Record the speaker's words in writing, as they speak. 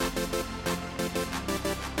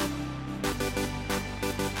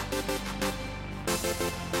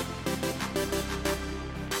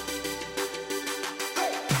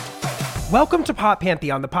Welcome to Pop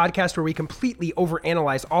Pantheon, the podcast where we completely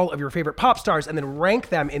overanalyze all of your favorite pop stars and then rank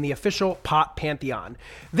them in the official Pop Pantheon.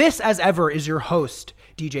 This, as ever, is your host,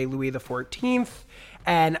 DJ Louis XIV,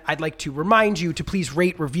 and I'd like to remind you to please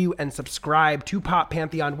rate, review, and subscribe to Pop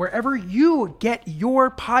Pantheon wherever you get your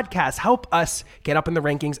podcasts. Help us get up in the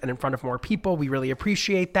rankings and in front of more people. We really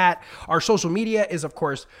appreciate that. Our social media is, of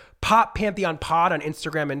course, Pop Pantheon Pod on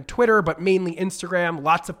Instagram and Twitter, but mainly Instagram.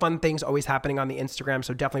 Lots of fun things always happening on the Instagram,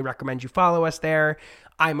 so definitely recommend you follow us there.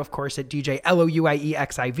 I'm, of course, at DJ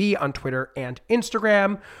LOUIEXIV on Twitter and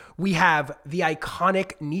Instagram. We have the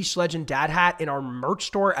iconic Niche Legend Dad Hat in our merch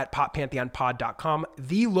store at poppantheonpod.com.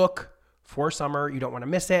 The look for summer. You don't want to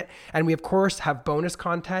miss it. And we, of course, have bonus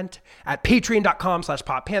content at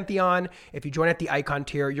patreon.com/poppantheon. If you join at the icon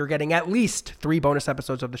tier, you're getting at least 3 bonus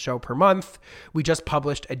episodes of the show per month. We just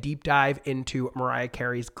published a deep dive into Mariah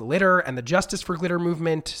Carey's Glitter and the Justice for Glitter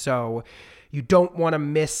movement. So you don't want to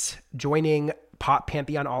miss joining Pop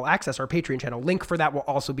Pantheon All Access, our Patreon channel. Link for that will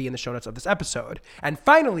also be in the show notes of this episode. And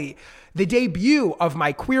finally, the debut of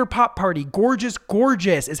my queer pop party, Gorgeous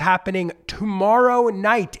Gorgeous, is happening tomorrow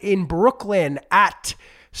night in Brooklyn at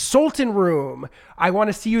Sultan Room. I want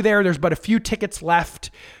to see you there. There's but a few tickets left.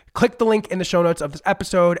 Click the link in the show notes of this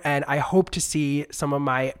episode, and I hope to see some of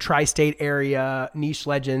my tri-state area niche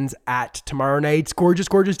legends at tomorrow night's Gorgeous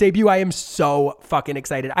Gorgeous debut. I am so fucking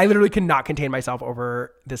excited. I literally cannot contain myself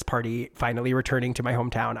over this party finally returning to my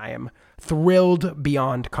hometown. I am thrilled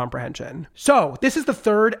beyond comprehension. So this is the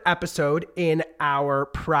 3rd episode in our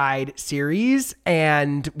Pride series,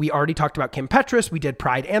 and we already talked about Kim Petras. We did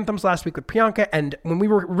Pride anthems last week with Priyanka, and when we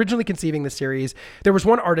were originally conceiving the series, there was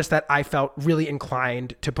one artist that I felt really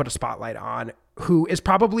inclined to put a spotlight on, who is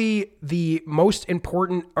probably the most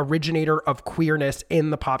important originator of queerness in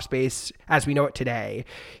the pop space as we know it today.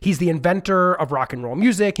 He's the inventor of rock and roll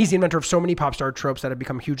music. He's the inventor of so many pop star tropes that have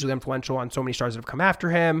become hugely influential on so many stars that have come after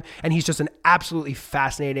him. And he's just an absolutely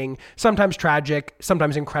fascinating, sometimes tragic,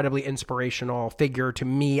 sometimes incredibly inspirational figure to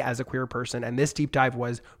me as a queer person. And this deep dive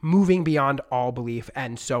was moving beyond all belief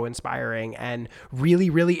and so inspiring and really,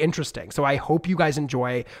 really interesting. So I hope you guys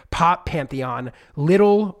enjoy Pop Pantheon,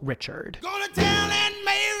 Little Richard.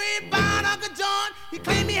 He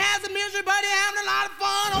claimed he has a misery, but he having a lot of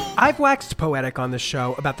fun. Oh. I've waxed poetic on this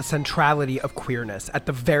show about the centrality of queerness at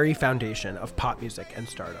the very foundation of pop music and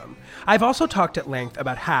stardom. I've also talked at length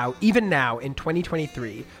about how, even now in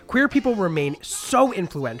 2023, queer people remain so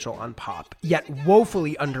influential on pop, yet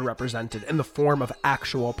woefully underrepresented in the form of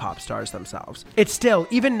actual pop stars themselves. It's still,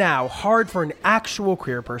 even now, hard for an actual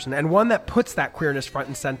queer person, and one that puts that queerness front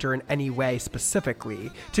and center in any way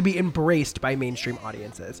specifically, to be embraced by mainstream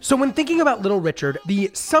audiences. So when thinking about Little Richard,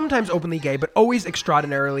 the sometimes openly gay but always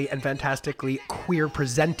extraordinarily and fantastically queer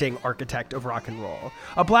presenting architect of rock and roll,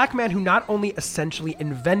 a black man who not only essentially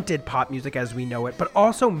invented pop music as we know it, but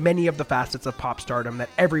also many of the facets of pop stardom that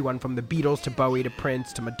everyone from the Beatles to Bowie to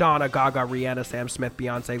Prince to Madonna, Gaga, Rihanna, Sam Smith,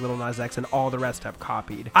 Beyonce, Lil Nas X, and all the rest have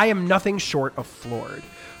copied. I am nothing short of floored.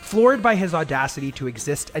 Floored by his audacity to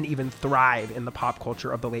exist and even thrive in the pop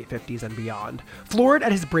culture of the late 50s and beyond. Floored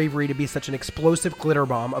at his bravery to be such an explosive glitter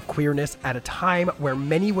bomb of queerness at a time where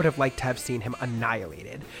many would have liked to have seen him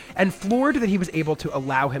annihilated. And floored that he was able to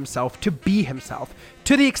allow himself to be himself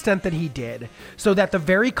to the extent that he did, so that the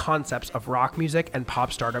very concepts of rock music and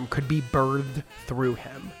pop stardom could be birthed through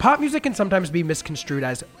him. Pop music can sometimes be misconstrued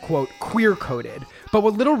as, quote, queer-coded, but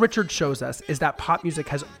what Little Richard shows us is that pop music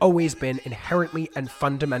has always been inherently and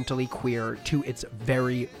fundamentally queer to its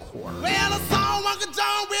very core. Well, I saw Uncle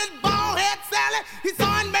John with bald head Sally. He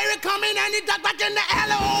saw Aunt Mary coming and he ducked back in the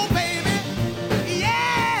alley, oh baby.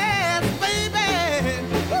 Yes, baby.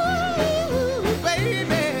 Ooh,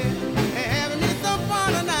 baby. Having me some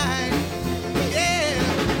fun tonight.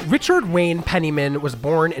 Yeah. Richard Wayne Penniman was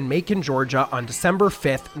born in Macon, Georgia on December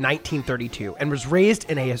 5th, 1932, and was raised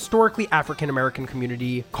in a historically African-American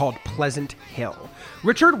community called Pleasant Hill.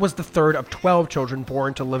 Richard was the 3rd of 12 children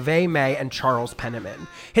born to LaVey May and Charles Penniman.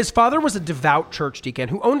 His father was a devout church deacon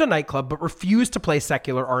who owned a nightclub but refused to play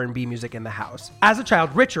secular R&B music in the house. As a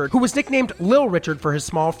child, Richard, who was nicknamed Lil Richard for his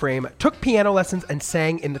small frame, took piano lessons and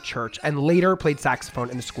sang in the church, and later played saxophone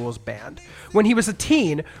in the school's band. When he was a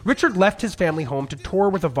teen, Richard left his family home to tour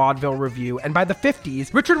with a vaudeville revue, and by the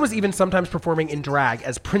 50s, Richard was even sometimes performing in drag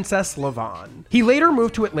as Princess LaVon. He later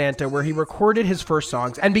moved to Atlanta, where he recorded his first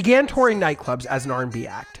songs and began touring nightclubs as an R&B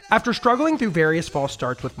act. After struggling through various false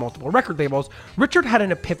starts with multiple record labels, Richard had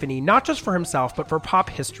an epiphany not just for himself but for pop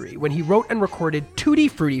history when he wrote and recorded Tutti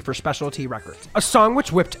Frutti for Specialty Records, a song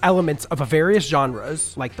which whipped elements of various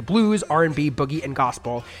genres like the blues, R&B, boogie, and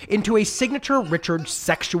gospel into a signature Richard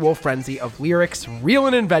sexual frenzy of lyrics, real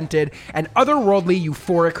and invented, and otherworldly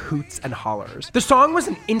euphoric hoots and hollers. The song was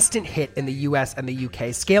an instant hit in the US and the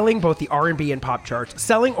UK, scaling both the R&B and pop charts,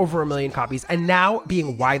 selling over 1 million copies, and now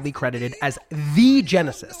being widely credited as the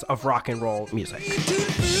genesis of rock and roll music.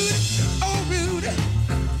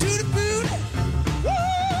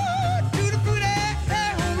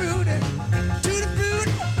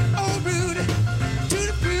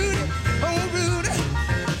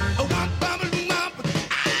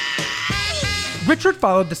 Richard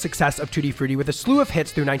followed the success of Tutti Frutti with a slew of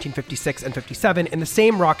hits through 1956 and 57 in the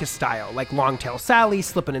same raucous style, like Long Tail Sally,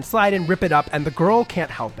 Slippin' and Slidin', Rip It Up, and The Girl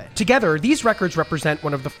Can't Help It. Together, these records represent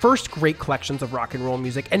one of the first great collections of rock and roll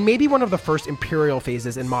music, and maybe one of the first imperial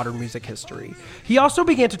phases in modern music history. He also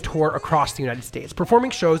began to tour across the United States,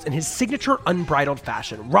 performing shows in his signature unbridled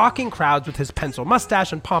fashion, rocking crowds with his pencil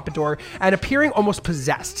mustache and pompadour, and appearing almost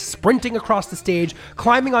possessed, sprinting across the stage,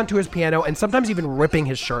 climbing onto his piano, and sometimes even ripping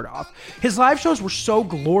his shirt off. His live shows were so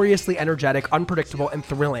gloriously energetic, unpredictable, and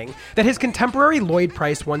thrilling that his contemporary Lloyd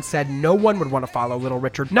Price once said no one would want to follow Little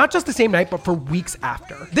Richard, not just the same night, but for weeks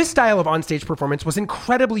after. This style of onstage performance was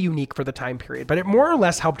incredibly unique for the time period, but it more or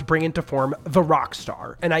less helped bring into form the rock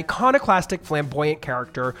star, an iconoclastic, flamboyant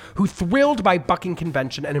character who thrilled by bucking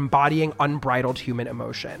convention and embodying unbridled human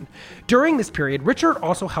emotion. During this period, Richard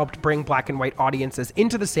also helped bring black and white audiences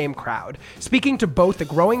into the same crowd, speaking to both the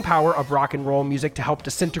growing power of rock and roll music to help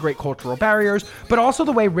disintegrate cultural barriers, but also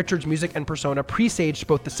the way Richard's music and persona presaged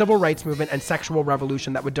both the civil rights movement and sexual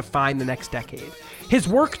revolution that would define the next decade. His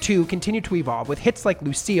work, too, continued to evolve, with hits like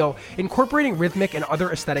Lucille incorporating rhythmic and other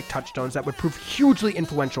aesthetic touchstones that would prove hugely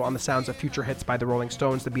influential on the sounds of future hits by the Rolling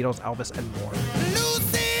Stones, the Beatles, Elvis, and more.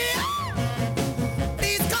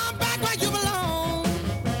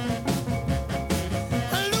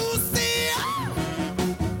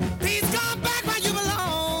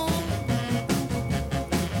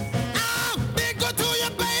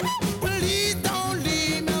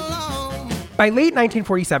 By late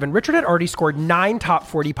 1947, Richard had already scored 9 top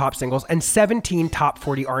 40 pop singles and 17 top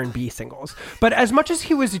 40 R&B singles. But as much as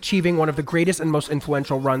he was achieving one of the greatest and most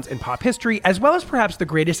influential runs in pop history, as well as perhaps the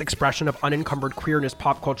greatest expression of unencumbered queerness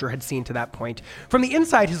pop culture had seen to that point, from the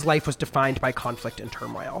inside his life was defined by conflict and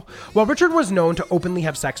turmoil. While Richard was known to openly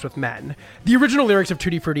have sex with men, the original lyrics of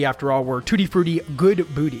Tutti Frutti, after all, were Tutti Frutti,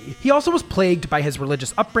 good booty. He also was plagued by his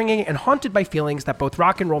religious upbringing and haunted by feelings that both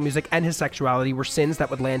rock and roll music and his sexuality were sins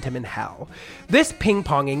that would land him in hell. This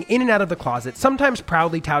ping-ponging in and out of the closet, sometimes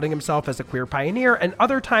proudly touting himself as a queer pioneer, and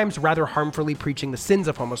other times rather harmfully preaching the sins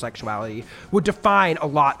of homosexuality, would define a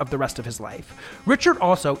lot of the rest of his life. Richard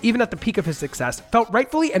also, even at the peak of his success, felt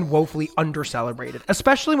rightfully and woefully under-celebrated,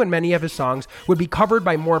 especially when many of his songs would be covered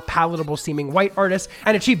by more palatable-seeming white artists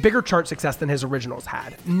and achieve bigger chart success than his originals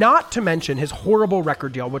had. Not to mention his horrible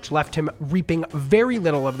record deal, which left him reaping very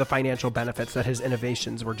little of the financial benefits that his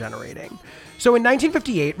innovations were generating. So in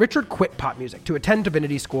 1958, Richard quit pop music to attend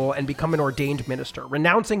divinity school and become an ordained minister,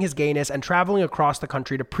 renouncing his gayness and traveling across the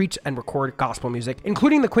country to preach and record gospel music,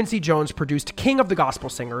 including the Quincy Jones-produced King of the Gospel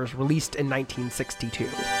Singers, released in 1962.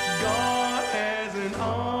 God has an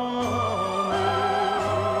army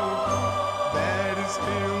that is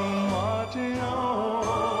still marching on.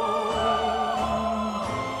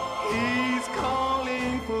 He's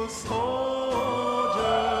calling for soldiers.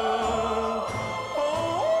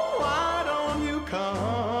 Oh, why don't you come?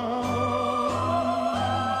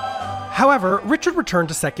 However, Richard returned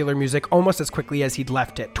to secular music almost as quickly as he'd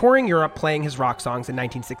left it, touring Europe playing his rock songs in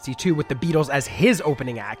 1962 with the Beatles as his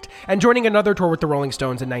opening act, and joining another tour with the Rolling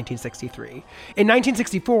Stones in 1963. In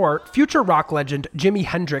 1964, future rock legend Jimi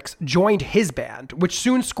Hendrix joined his band, which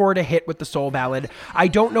soon scored a hit with the soul ballad, I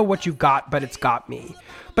Don't Know What You've Got, But It's Got Me.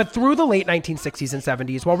 But through the late 1960s and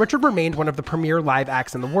 70s, while Richard remained one of the premier live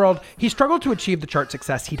acts in the world, he struggled to achieve the chart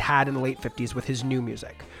success he'd had in the late 50s with his new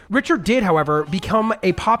music. Richard did, however, become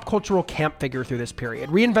a pop cultural camp figure through this period,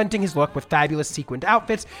 reinventing his look with fabulous sequined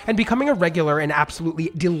outfits and becoming a regular and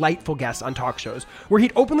absolutely delightful guest on talk shows, where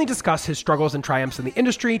he'd openly discuss his struggles and triumphs in the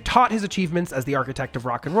industry, taught his achievements as the architect of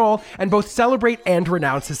rock and roll, and both celebrate and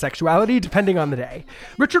renounce his sexuality depending on the day.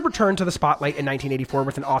 Richard returned to the spotlight in 1984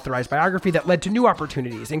 with an authorized biography that led to new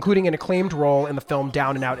opportunities, including an acclaimed role in the film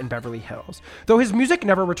Down and Out in Beverly Hills. Though his music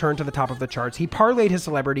never returned to the top of the charts, he parlayed his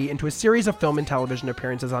celebrity into a series of film and television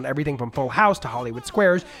appearances on everything from Full House to Hollywood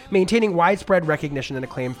Squares, maintaining gaining widespread recognition and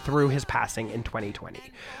acclaim through his passing in 2020.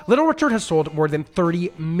 Little Richard has sold more than 30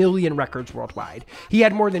 million records worldwide. He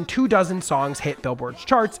had more than 24 songs hit Billboard's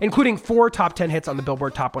charts, including 4 top 10 hits on the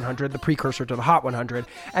Billboard Top 100, the precursor to the Hot 100,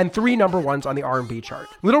 and 3 number ones on the R&B chart.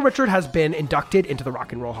 Little Richard has been inducted into the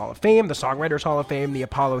Rock and Roll Hall of Fame, the Songwriters Hall of Fame, the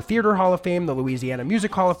Apollo Theater Hall of Fame, the Louisiana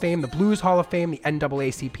Music Hall of Fame, the Blues Hall of Fame, the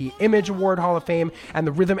NAACP Image Award Hall of Fame, and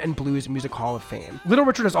the Rhythm and Blues Music Hall of Fame. Little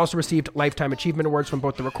Richard has also received Lifetime Achievement Awards from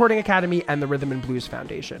both the Recording Academy and the Rhythm and Blues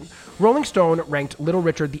Foundation. Rolling Stone ranked Little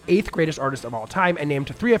Richard the 8th greatest artist of all time and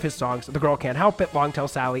named 3 of his songs, The Girl Can't Help It, Long Tall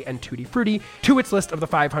Sally, and Tutti Frutti, to its list of the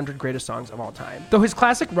 500 greatest songs of all time. Though his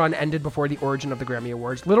classic run ended before the origin of the Grammy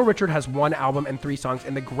Awards, Little Richard has 1 album and 3 songs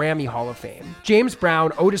in the Grammy Hall of Fame. James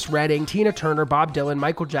Brown, Otis Redding, Tina Turner, Bob Dylan,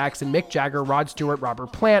 Michael Jackson, Mick Jagger, Rod Stewart,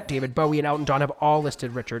 Robert Plant, David Bowie, and Elton John have all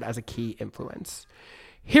listed Richard as a key influence.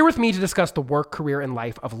 Here with me to discuss the work, career, and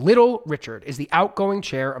life of Little Richard is the outgoing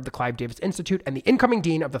chair of the Clive Davis Institute and the incoming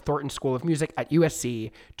dean of the Thornton School of Music at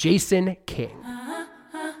USC, Jason King.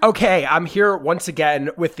 Okay, I'm here once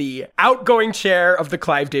again with the outgoing chair of the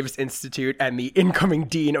Clive Davis Institute and the incoming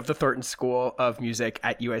dean of the Thornton School of Music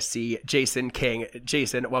at USC, Jason King.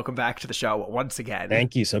 Jason, welcome back to the show once again.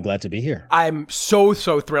 Thank you. So glad to be here. I'm so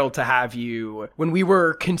thrilled to have you. When we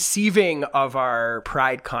were conceiving of our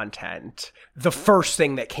Pride content, the first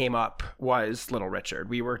thing that came up was Little Richard.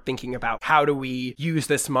 We were thinking about how do we use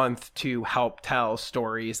this month to help tell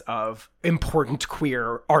stories of important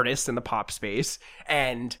queer artists in the pop space.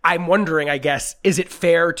 And I'm wondering, I guess, is it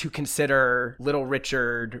fair to consider Little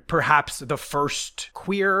Richard perhaps the first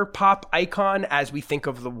queer pop icon? As we think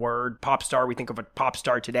of the word pop star, we think of a pop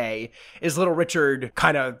star today. Is Little Richard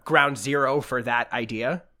kind of ground zero for that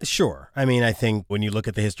idea? Sure. I mean, I think when you look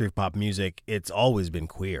at the history of pop music, it's always been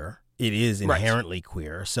queer. It is inherently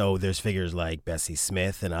queer. So there's figures like Bessie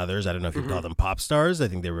Smith and others. I don't know if you call them pop stars. I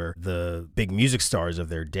think they were the big music stars of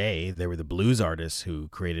their day. They were the blues artists who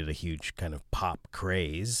created a huge kind of pop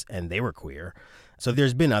craze, and they were queer. So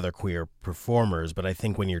there's been other queer performers, but I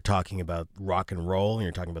think when you're talking about rock and roll and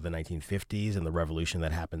you're talking about the 1950s and the revolution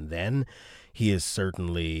that happened then, he is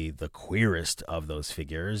certainly the queerest of those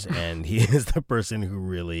figures, and he is the person who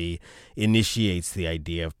really initiates the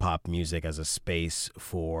idea of pop music as a space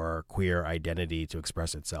for queer identity to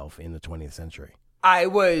express itself in the 20th century. I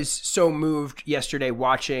was so moved yesterday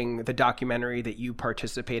watching the documentary that you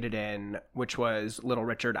participated in, which was Little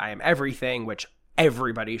Richard, I Am Everything, which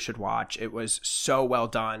everybody should watch. It was so well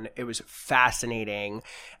done. It was fascinating.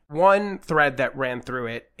 One thread that ran through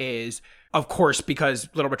it is, of course, because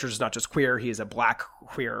Little Richard is not just queer, he is a Black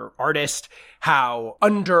queer artist, how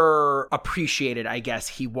underappreciated, I guess,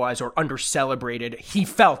 he was, or under-celebrated he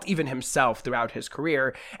felt even himself throughout his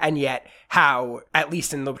career, and yet how, at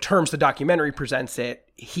least in the terms the documentary presents it,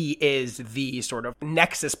 he is the sort of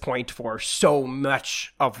nexus point for so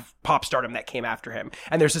much of pop stardom that came after him.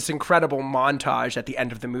 And there's this incredible montage at the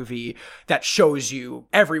end of the movie that shows you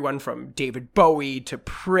everyone from David Bowie to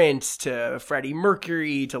Prince to Freddie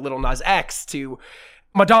Mercury to Lil Nas X to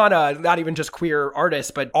Madonna, not even just queer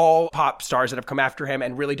artists, but all pop stars that have come after him,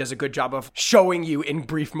 and really does a good job of showing you in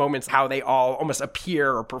brief moments how they all almost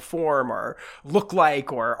appear or perform or look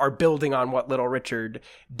like or are building on what Little Richard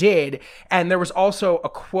did. And there was also a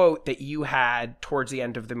quote that you had towards the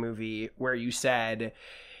end of the movie where you said,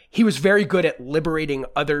 he was very good at liberating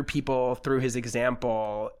other people through his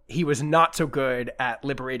example. He was not so good at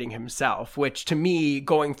liberating himself, which to me,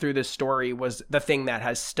 going through this story, was the thing that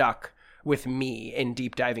has stuck with me in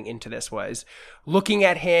deep diving into this, was looking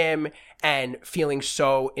at him and feeling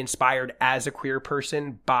so inspired as a queer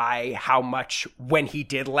person by how much, when he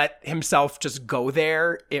did let himself just go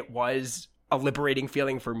there, it was a liberating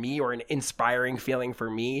feeling for me, or an inspiring feeling for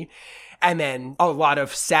me. And then a lot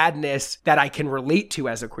of sadness that I can relate to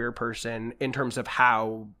as a queer person in terms of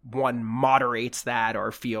how one moderates that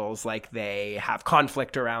or feels like they have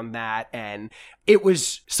conflict around that. And it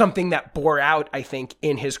was something that bore out, I think,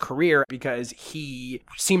 in his career, because he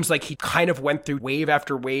seems like he kind of went through wave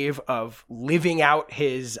after wave of living out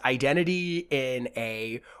his identity in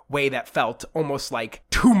a way that felt almost like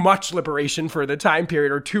too much liberation for the time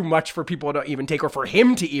period, or too much for people to even take, or for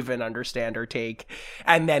him to even understand or take.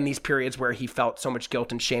 And then these periods where he felt so much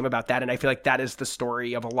guilt and shame about that. And I feel like that is the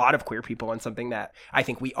story of a lot of queer people, and something that I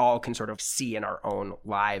think we all can sort of see in our own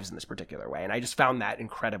lives in this particular way. And I just found that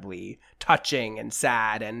incredibly touching and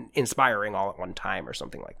sad and inspiring all at one time, or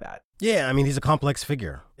something like that. Yeah, I mean, he's a complex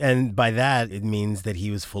figure. And by that, it means that he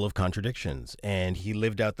was full of contradictions. And he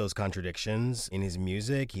lived out those contradictions in his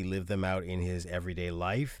music. He lived them out in his everyday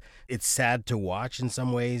life. It's sad to watch in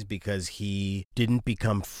some ways, because he didn't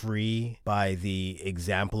become free by the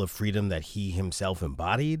example of freedom freedom that he himself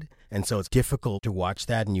embodied. And so it's difficult to watch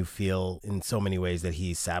that, and you feel in so many ways that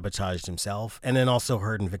he sabotaged himself and then also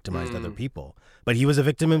hurt and victimized other people. But he was a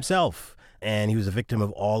victim himself. And he was a victim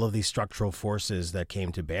of all of these structural forces that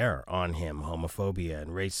came to bear on him, homophobia and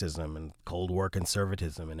racism and Cold War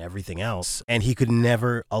conservatism and everything else. And he could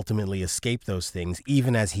never ultimately escape those things,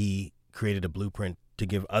 even as he created a blueprint to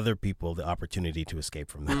give other people the opportunity to escape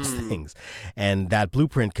from those things. And that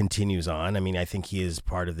blueprint continues on. I mean, I think he is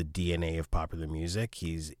part of the DNA of popular music.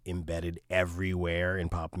 He's embedded everywhere in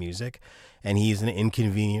pop music. And he's an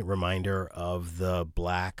inconvenient reminder of the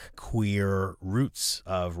black queer roots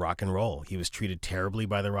of rock and roll. He was treated terribly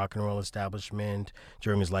by the rock and roll establishment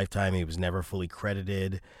during his lifetime. He was never fully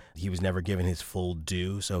credited. He was never given his full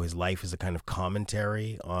due. So his life is a kind of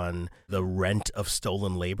commentary on the rent of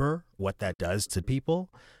stolen labor, what that does to people.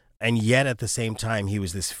 And yet at the same time, he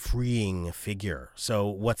was this freeing figure. So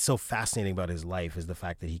what's so fascinating about his life is the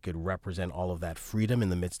fact that he could represent all of that freedom in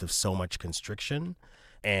the midst of so much constriction,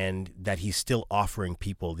 and that he's still offering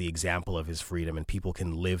people the example of his freedom, and people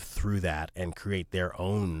can live through that and create their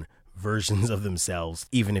own versions of themselves,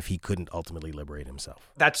 even if he couldn't ultimately liberate himself.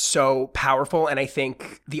 That's so powerful. And I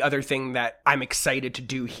think the other thing that I'm excited to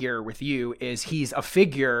do here with you is he's a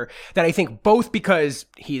figure that I think, both because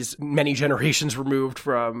he's many generations removed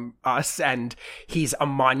from us and he's a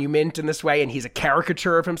monument in this way and he's a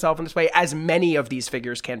caricature of himself in this way, as many of these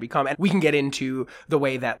figures can become. And we can get into the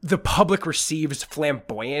way that the public receives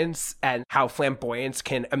flamboyance and how flamboyance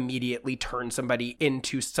can immediately turn somebody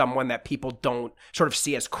into someone that people don't sort of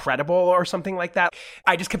see as credible or something like that.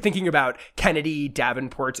 I just kept thinking about Kennedy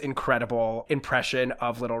Davenport's incredible impression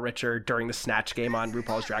of Little Richard during the Snatch Game on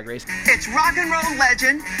RuPaul's Drag Race. It's rock and roll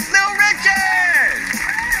legend, Little Richard!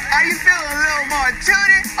 Are you feeling a little more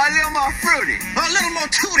tooty or a little more fruity? A little more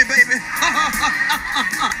tooty, baby.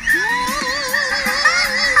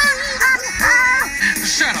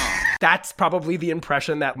 Shut up. That's probably the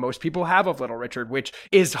impression that most people have of Little Richard, which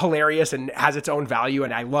is hilarious and has its own value.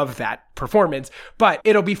 And I love that performance. But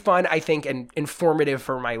it'll be fun, I think, and informative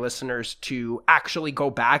for my listeners to actually go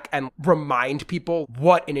back and remind people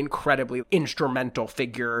what an incredibly instrumental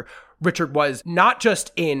figure Richard was, not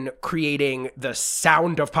just in creating the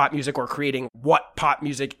sound of pop music or creating what pop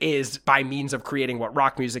music is by means of creating what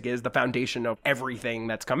rock music is, the foundation of everything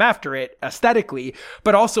that's come after it aesthetically,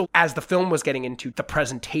 but also as the film was getting into the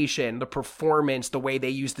presentation, the performance, the way they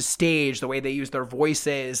use the stage, the way they use their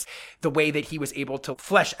voices, the way that he was able to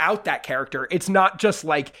flesh out that character. It's not just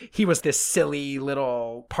like he was this silly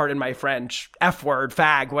little, pardon my French, F-word,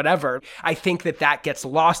 fag, whatever. I think that that gets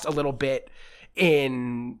lost a little bit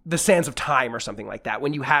in the sands of time or something like that,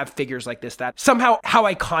 when you have figures like this that somehow how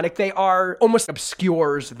iconic they are almost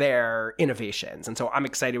obscures their innovations. And so I'm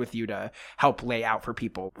excited with you to help lay out for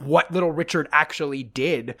people what Little Richard actually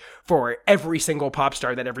did for every single pop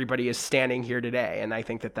star that everybody is standing here today. And I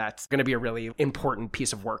think that that's going to be a really important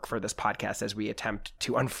piece of work for this podcast as we attempt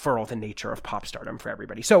to unfurl the nature of pop stardom for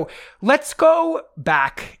everybody. So let's go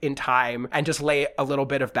back in time and just lay a little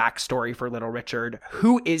bit of backstory for Little Richard.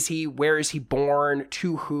 Who is he? Where is he born?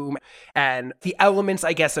 To whom? And the elements,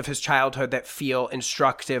 I guess, of his childhood that feel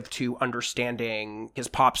instructive to understanding his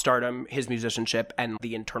pop stardom, his musicianship, and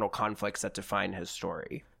the internal conflicts that define his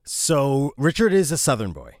story. So Richard is a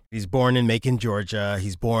Southern boy. He's born in Macon, Georgia.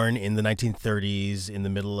 He's born in the 1930s in the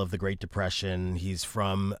middle of the Great Depression. He's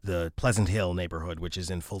from the Pleasant Hill neighborhood, which is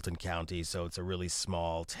in Fulton County, so it's a really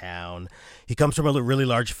small town. He comes from a really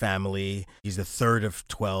large family. He's the third of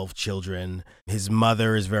 12 children. His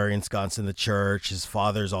mother is very ensconced in the church. His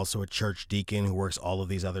father is also a church deacon who works all of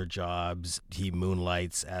these other jobs. He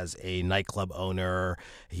moonlights as a nightclub owner.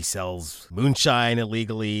 He sells moonshine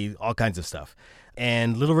illegally, all kinds of stuff.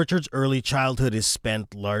 And Little Richard's early childhood is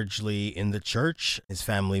spent largely in the church. His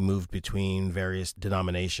family moved between various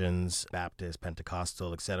denominations, Baptist,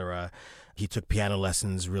 Pentecostal, etc. He took piano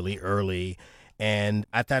lessons really early. And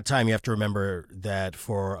at that time, you have to remember that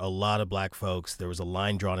for a lot of black folks, there was a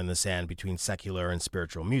line drawn in the sand between secular and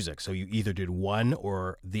spiritual music. So you either did one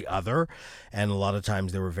or the other. And a lot of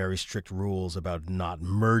times there were very strict rules about not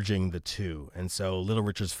merging the two. And so Little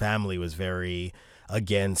Richard's family was very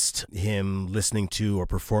against him listening to or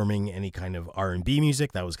performing any kind of R&B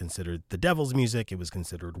music. That was considered the devil's music. It was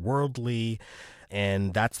considered worldly.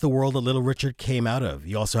 And that's the world that Little Richard came out of.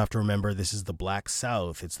 You also have to remember this is the Black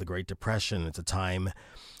South. It's the Great Depression. It's a time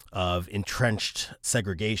of entrenched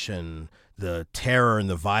segregation, the terror and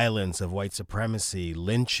the violence of white supremacy,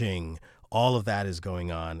 lynching, all of that is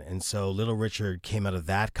going on. And so Little Richard came out of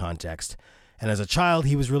that context. And as a child,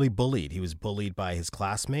 he was really bullied. He was bullied by his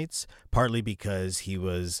classmates, partly because he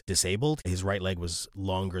was disabled. His right leg was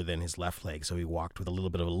longer than his left leg, so he walked with a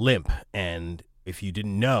little bit of a limp. And if you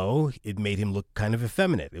didn't know, it made him look kind of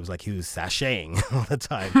effeminate. It was like he was sashaying all the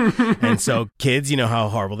time. And so kids, you know how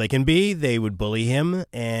horrible they can be. They would bully him,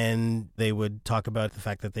 and they would talk about the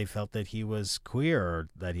fact that they felt that he was queer or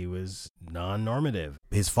that he was non-normative.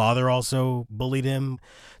 His father also bullied him.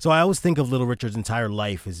 So I always think of Little Richard's entire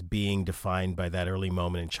life as being defined by that early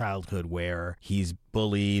moment in childhood where he's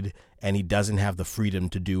bullied and he doesn't have the freedom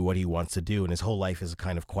to do what he wants to do. And his whole life is a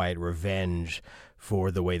kind of quiet revenge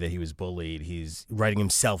for the way that he was bullied. He's writing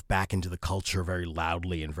himself back into the culture very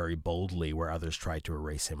loudly and very boldly where others tried to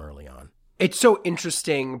erase him early on. It's so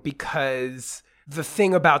interesting because the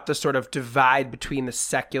thing about the sort of divide between the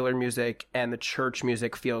secular music and the church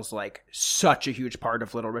music feels like such a huge part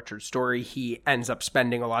of Little Richard's story. He ends up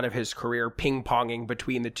spending a lot of his career ping-ponging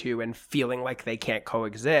between the two and feeling like they can't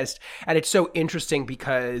coexist. And it's so interesting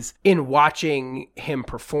because in watching him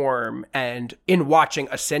perform and in watching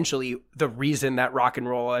essentially the reason that rock and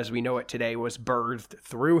roll as we know it today was birthed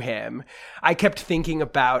through him, I kept thinking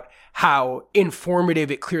about how informative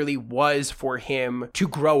it clearly was for him to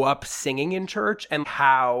grow up singing in church and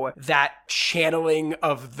how that channeling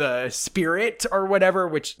of the spirit or whatever,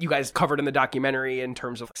 which you guys covered in the documentary in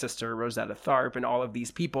terms of Sister Rosetta Tharpe and all of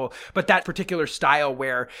these people, but that particular style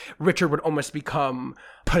where Richard would almost become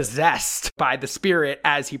possessed by the spirit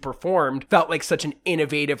as he performed felt like such an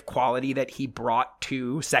innovative quality that he brought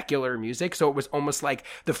to secular music. So it was almost like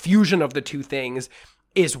the fusion of the two things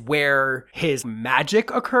is where his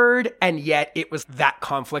magic occurred, and yet it was that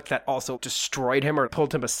conflict that also destroyed him or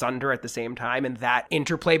pulled him asunder at the same time. And that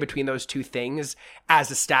interplay between those two things,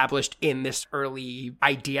 as established in this early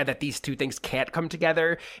idea that these two things can't come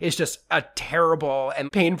together, is just a terrible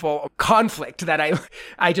and painful conflict that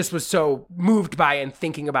I just was so moved by and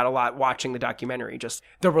thinking about a lot watching the documentary. Just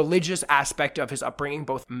the religious aspect of his upbringing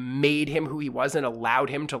both made him who he was and allowed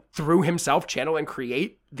him to, through himself, channel and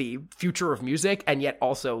create the future of music, and yet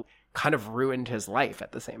also kind of ruined his life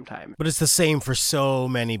at the same time. But it's the same for so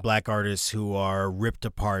many Black artists who are ripped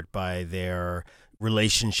apart by their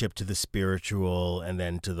relationship to the spiritual and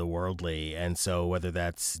then to the worldly. And so whether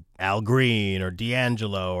that's Al Green or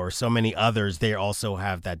D'Angelo or so many others, they also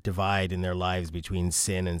have that divide in their lives between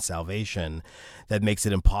sin and salvation that makes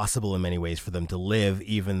it impossible in many ways for them to live,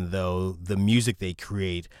 even though the music they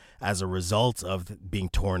create as a result of being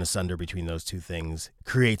torn asunder between those two things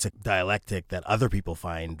creates a dialectic that other people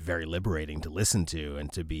find very liberating to listen to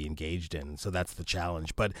and to be engaged in. So that's the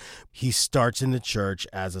challenge. But he starts in the church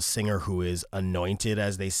as a singer who is anointed,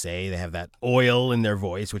 as they say. They have that oil in their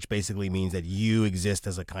voice, which basically means that you exist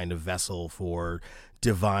as a kind of vessel for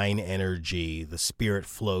divine energy. The spirit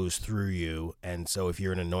flows through you. And so if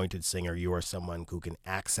you're an anointed singer, you are someone who can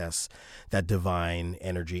access that divine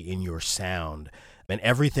energy in your sound. And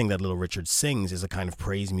everything that Little Richard sings is a kind of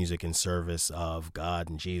praise music in service of God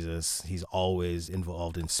and Jesus. He's always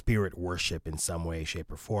involved in spirit worship in some way, shape,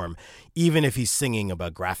 or form. Even if he's singing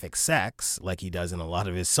about graphic sex, like he does in a lot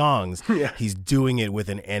of his songs, He's doing it with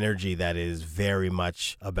an energy that is very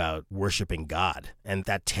much about worshiping God. And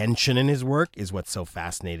that tension in his work is what's so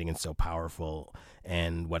fascinating and so powerful,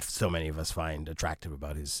 and what so many of us find attractive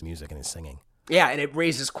about his music and his singing. Yeah, and it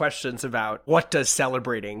raises questions about what does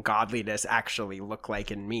celebrating godliness actually look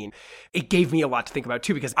like and mean. It gave me a lot to think about,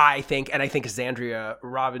 too, because I think Zandria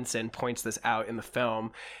Robinson points this out in the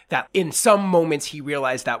film, that in some moments he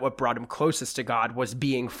realized that what brought him closest to God was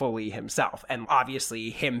being fully himself. And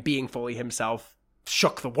obviously him being fully himself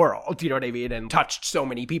shook the world, you know what I mean, and touched so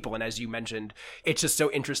many people. And as you mentioned, it's just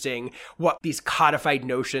so interesting what these codified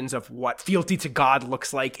notions of what fealty to God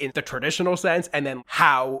looks like in the traditional sense, and then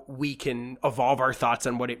how we can evolve our thoughts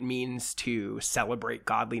on what it means to celebrate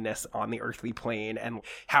godliness on the earthly plane, and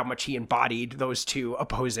how much he embodied those two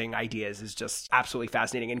opposing ideas is just absolutely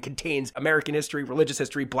fascinating, and contains American history, religious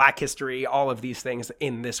history, Black history, all of these things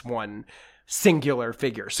in this one singular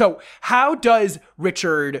figure. So how does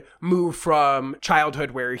Richard move from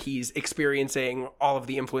childhood, where he's experiencing all of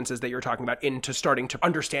the influences that you're talking about, into starting to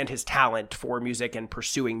understand his talent for music and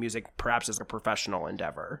pursuing music perhaps as a professional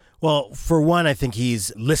endeavor? Well, for one, I think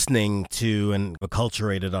he's listening to and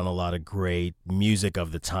acculturated on a lot of great music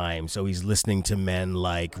of the time. So he's listening to men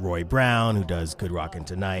like Roy Brown, who does Good Rockin'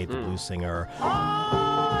 Tonight, the blues singer.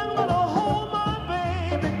 I'm gonna hold my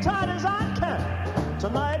baby tight as I can.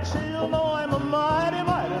 Tonight she'll know I'm a mighty,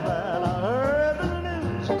 mighty man. I heard the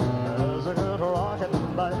news. There's a good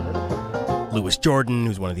rockin' night. Louis Jordan,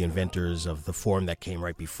 who's one of the inventors of the form that came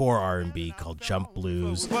right before R&B called jump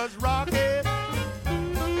blues. It was rockin'.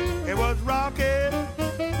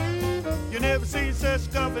 You never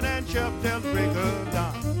coffin and chop till break of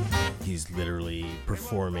dawn. He's literally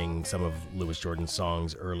performing some of Louis Jordan's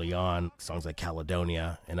songs early on, songs like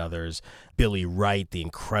Caledonia and others. Billy Wright, the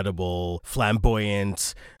incredible,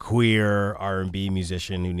 flamboyant, queer R&B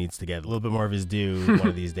musician who needs to get a little bit more of his due one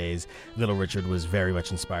of these days. Little Richard was very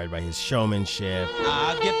much inspired by his showmanship.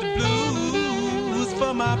 I get the blues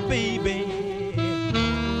for my baby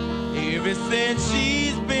ever since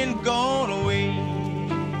she's been gone away.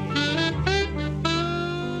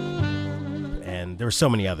 And there were so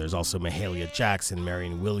many others, also Mahalia Jackson,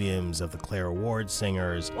 Marion Williams of the Clare Award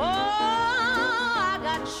Singers. Oh, I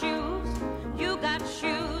got shoes, you got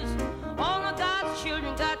shoes, all of God's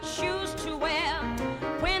children got shoes to wear.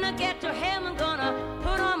 When I get to heaven, gonna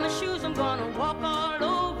put on my shoes, I'm gonna walk all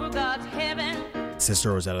over God's heaven.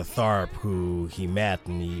 Sister Rosetta Tharpe, who he met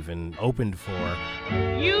and he even opened for.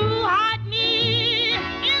 You hide me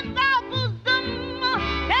in thy bosom,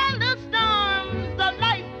 and the storms of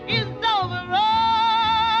life is over.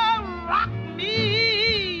 Oh, rock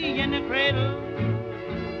me in the cradle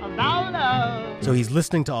of thy love. So he's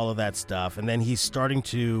listening to all of that stuff, and then he's starting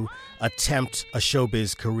to attempt a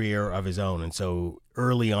showbiz career of his own. And so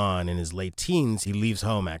early on in his late teens, he leaves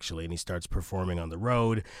home, actually, and he starts performing on the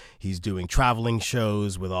road. He's doing traveling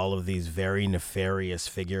shows with all of these very nefarious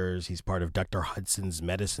figures. He's part of Dr. Hudson's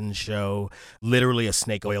medicine show, literally a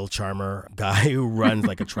snake oil charmer guy who runs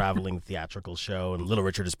like a traveling theatrical show. And Little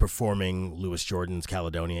Richard is performing Louis Jordan's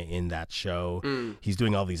Caledonia in that show. He's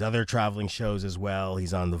doing all these other traveling shows as well.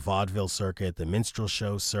 He's on the vaudeville circuit, the minstrel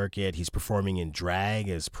show circuit. He's performing in drag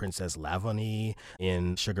as Princess Lavonie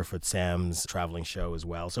in Sugarfoot Sam's traveling show as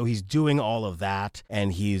well. So he's doing all of that,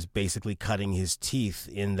 and he's basically cutting his teeth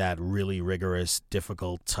in that really rigorous,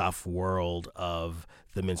 difficult, tough world of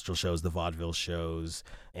the minstrel shows, the vaudeville shows,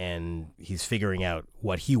 and he's figuring out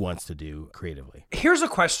what he wants to do creatively. Here's a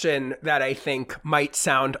question that I think might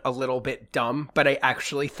sound a little bit dumb, but I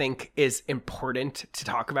actually think is important to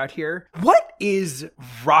talk about here. What is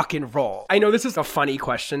rock and roll? I know this is a funny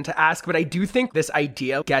question to ask, but I do think this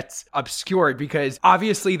idea gets obscured because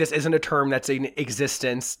obviously this isn't a term that's in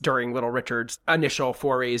existence during Little Richard's initial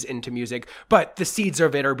forays into music, but the seeds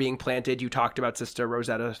of it are being planted. You talked about Sister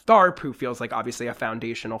Rosetta Tharpe, who feels like obviously a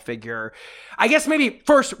foundational figure. I guess maybe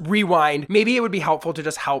first rewind, maybe it would be helpful to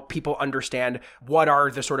just help people understand what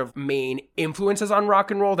are the sort of main influences on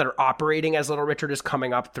rock and roll that are operating as Little Richard is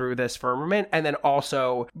coming up through this firmament, and then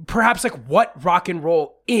also perhaps like what rock and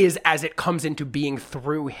roll is as it comes into being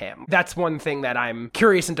through him. That's one thing that I'm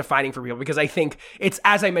curious in defining for people, because I think it's,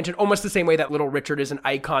 as I mentioned, almost the same way that Little Richard is an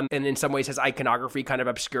icon, and in some ways his iconography kind of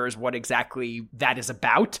obscures what exactly that is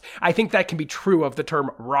about. I think that can be true of the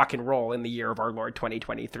term rock and roll in the year of our Lord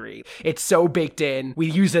 2023. It's so baked in.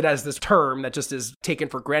 We use it as this term that just is taken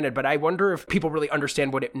for granted, but I wonder if people really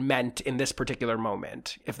understand what it meant in this particular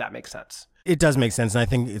moment, if that makes sense. It does make sense, and I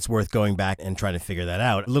think it's worth going back and trying to figure that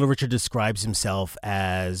out. Little Richard describes himself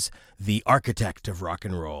as the architect of rock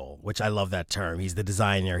and roll, which I love that term. He's the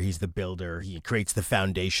designer, he's the builder, he creates the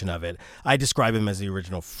foundation of it. I describe him as the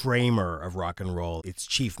original framer of rock and roll, its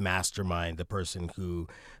chief mastermind, the person who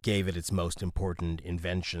gave it its most important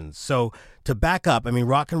inventions. So to back up, I mean,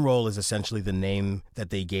 rock and roll is essentially the name that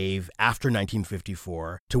they gave after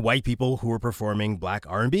 1954 to white people who were performing black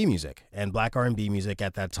R&B music. And black R&B music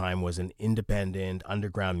at that time was an independent,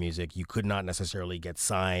 underground music. You could not necessarily get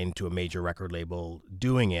signed to a major record label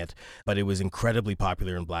doing it, but it was incredibly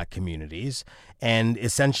popular in black communities. And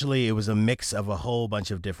essentially, it was a mix of a whole bunch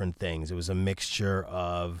of different things. It was a mixture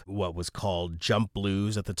of what was called jump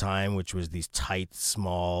blues at the time, which was these tight,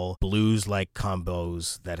 small blues-like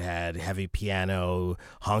combos that had heavy piano,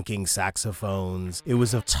 honking saxophones. It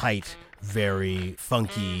was a tight, very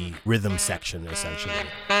funky rhythm section, essentially.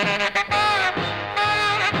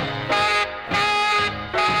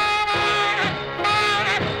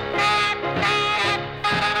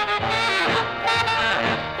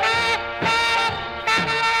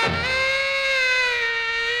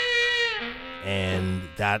 And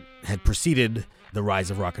that had preceded the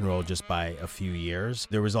rise of rock and roll just by a few years.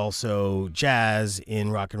 There was also jazz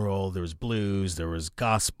in rock and roll, there was blues, there was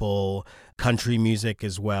gospel, country music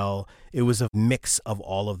as well. It was a mix of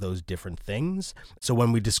all of those different things. So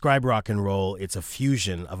when we describe rock and roll, it's a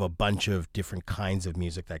fusion of a bunch of different kinds of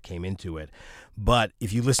music that came into it. But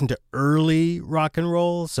if you listen to early rock and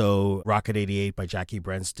roll, so Rocket 88 by Jackie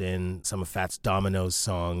Brenston, some of Fats Domino's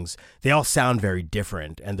songs, they all sound very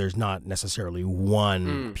different, and there's not necessarily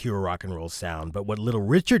one pure rock and roll sound. But what Little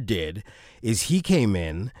Richard did is he came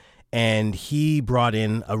in And he brought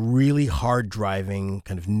in a really hard-driving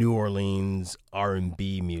kind of New Orleans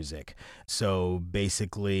R&B music. So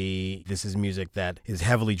basically, this is music that is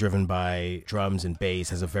heavily driven by drums and bass,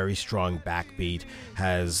 has a very strong backbeat,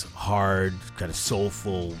 has hard, kind of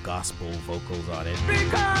soulful gospel vocals on it.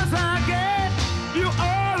 Because I get you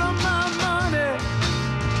all of my money,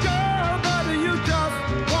 girl, but you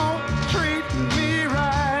just won't treat me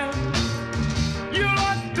right. You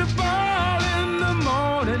like to ball in the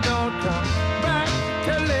morning, don't come back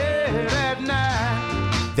till late at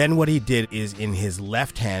night. Then what he did is in his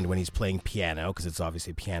left hand, when he's playing piano, because it's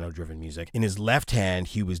obviously piano-driven music, in his left hand,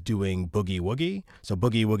 he was doing boogie-woogie. So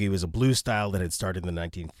boogie-woogie was a blues style that had started in the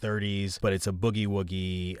 1930s, but it's a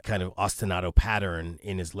boogie-woogie kind of ostinato pattern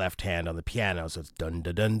in his left hand on the piano. So it's dun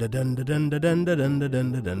dun dun dun dun dun dun dun dun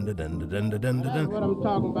dun dun dun dun dun dun dun dun. That's what I'm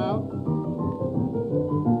talking about.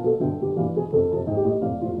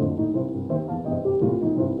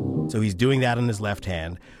 So he's doing that on his left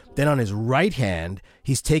hand. Then on his right hand,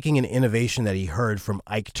 he's taking an innovation that he heard from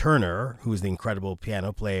Ike Turner, who is the incredible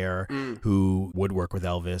piano player who would work with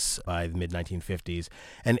Elvis by the mid-1950s.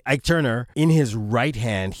 And Ike Turner, in his right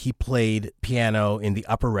hand, he played piano in the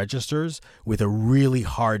upper registers with a really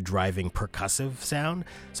hard-driving percussive sound.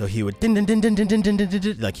 So he would din din din din din din din din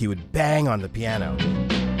din, like he would bang on the piano.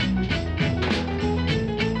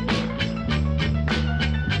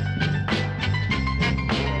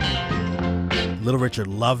 Little Richard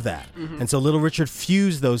loved that. And so Little Richard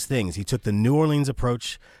fused those things. He took the New Orleans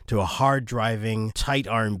approach to a hard-driving, tight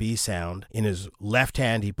R&B sound. In his left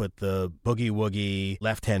hand, he put the boogie-woogie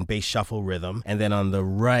left-hand bass shuffle rhythm. And then on the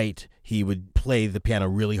right, he would play the piano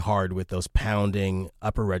really hard with those pounding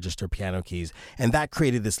upper register piano keys. And that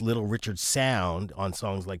created this Little Richard sound on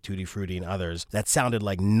songs like Tutti Frutti and others that sounded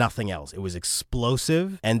like nothing else. It was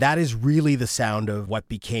explosive. And that is really the sound of what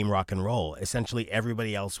became rock and roll. Essentially,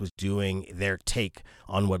 everybody else was doing their take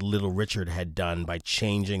on what Little Richard had done by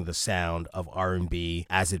changing the sound of R&B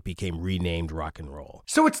as it became renamed rock and roll.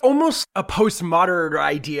 So it's almost a postmodern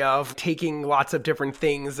idea of taking lots of different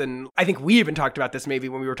things. And I think we even talked about this maybe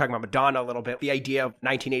when we were talking about Madonna a little bit. The idea of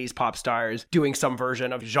 1980s pop stars doing some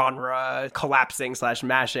version of genre collapsing /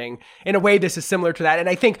 mashing. In a way, this is similar to that. And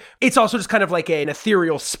I think it's also just kind of like an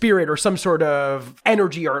ethereal spirit or some sort of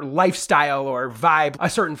energy or lifestyle or vibe, a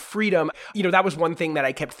certain freedom. You know, that was one thing that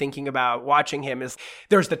I kept thinking about watching him is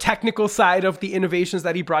there's the technical side of the innovations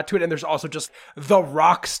that he brought to it. And there's also just the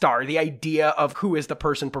rock star, the idea of who is the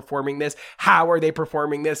person performing this? How are they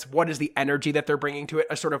performing this? What is the energy that they're bringing to it?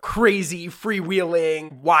 A sort of crazy,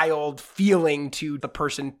 freewheeling, wild feeling to the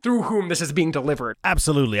person through whom this is being delivered.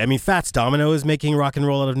 Absolutely. I mean, Fats Domino is making rock and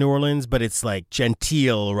roll out of New Orleans, but it's like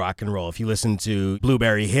genteel rock and roll. If you listen to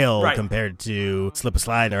Blueberry Hill compared to Slip a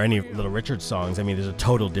Slide or any Little Richard songs, I mean, there's a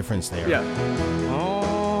total difference there. Yeah.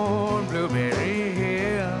 On Blueberry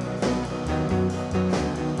Hill,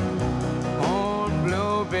 on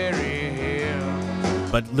Blueberry Hill.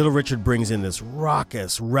 But Little Richard brings in this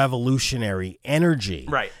raucous, revolutionary energy.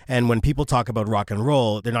 Right. And when people talk about rock and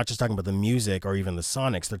roll, they're not just talking about the music or even the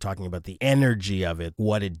sonics. They're talking about the energy of it,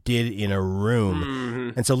 what it did in a room. Mm-hmm.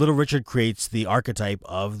 And so Little Richard creates the archetype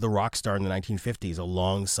of the rock star in the 1950s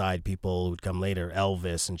alongside people who'd come later,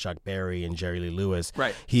 Elvis and Chuck Berry and Jerry Lee Lewis.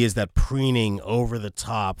 Right. He is that preening,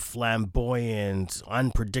 over-the-top, flamboyant,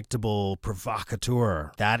 unpredictable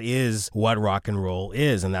provocateur. That is what rock and roll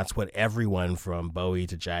is, and that's what everyone from Bowie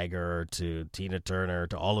to Jagger to Tina Turner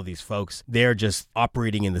to all of these folks, they're just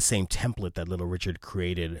operating in the same template that Little Richard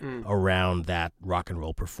created around that rock and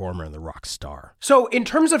roll performer and the rock star. So in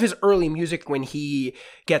terms of his early music, when he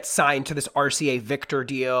gets signed to this RCA Victor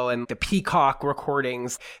deal and the Peacock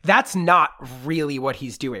recordings, that's not really what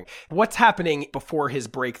he's doing. What's happening before his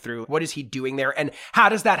breakthrough? What is he doing there? And how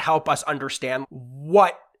does that help us understand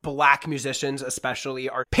what Black musicians especially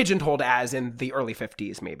are pigeonholed as in the early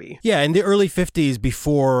 50s maybe? Yeah, in the early 50s,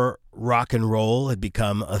 before rock and roll had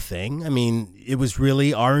become a thing, I mean, it was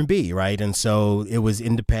really R&B, right? And so it was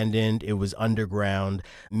independent, it was underground,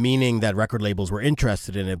 meaning that record labels were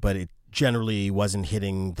interested in it, but it generally wasn't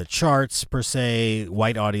hitting the charts per se.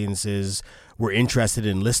 White audiences were interested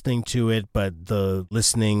in listening to it, but the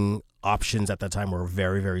listening options at that time were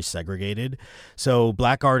very, very segregated. So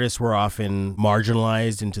Black artists were often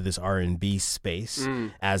marginalized into this R&B space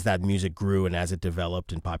as that music grew and as it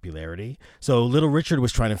developed in popularity. So Little Richard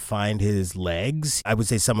was trying to find his legs. I would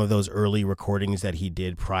say some of those early recordings that he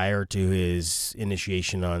did prior to his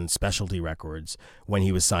initiation on Specialty Records, when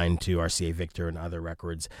he was signed to RCA Victor and other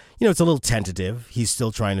records, you know, it's a little tentative. He's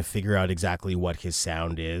still trying to figure out exactly what his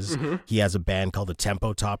sound is. He has a band called the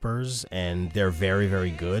Tempo Toppers, and they're very,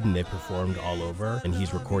 very good, and they've performed all over, and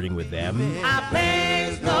he's recording with them. I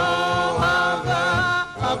place no other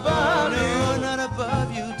above you, none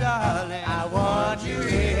above you, darling. I want you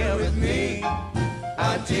here with me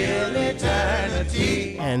until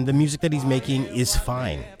eternity. And the music that he's making is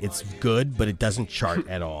fine. It's good, but it doesn't chart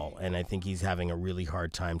at all. And I think he's having a really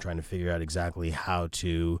hard time trying to figure out exactly how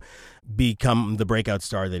to become the breakout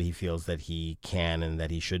star that he feels that he can and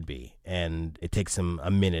that he should be. And it takes him a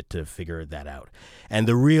minute to figure that out. And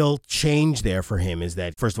the real change there for him is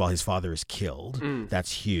that, first of all, his father is killed.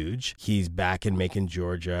 That's huge. He's back in Macon,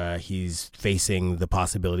 Georgia. He's facing the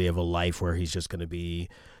possibility of a life where he's just going to be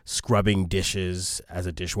scrubbing dishes as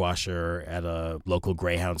a dishwasher at a local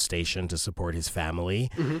Greyhound station to support his family.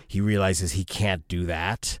 He realizes he can't do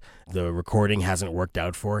that. The recording hasn't worked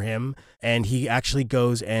out for him. And he actually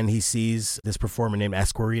goes and he sees this performer named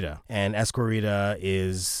Esquerita. And Esquerita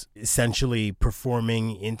is essentially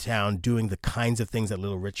performing in town, doing the kinds of things that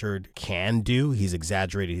Little Richard can do. He's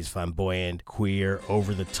exaggerated, he's flamboyant, queer,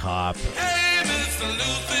 over the top. Hey, Mr.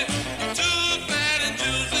 Lucy, too bad and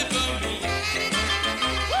juicy for me.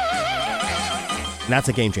 And that's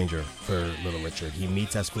a game changer for Little Richard. He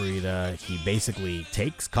meets Esquerita. He basically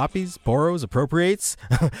takes, copies, borrows, appropriates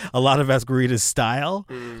a lot of Esquerita's style.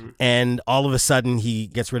 And all of a sudden, he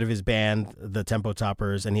gets rid of his band, the Tempo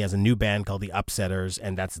Toppers, and he has a new band called the Upsetters.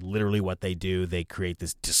 And that's literally what they do. They create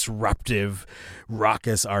this disruptive,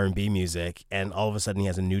 raucous R&B music. And all of a sudden, he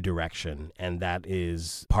has a new direction. And that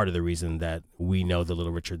is part of the reason that we know the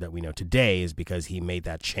Little Richard that we know today, is because he made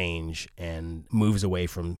that change and moves away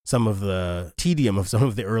from some of the tedium of some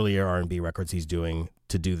of the earlier R&B records he's doing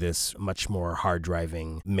to do this much more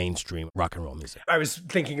hard-driving mainstream rock and roll music. I was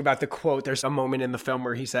thinking about the quote. There's a moment in the film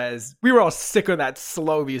where he says, "We were all sick of that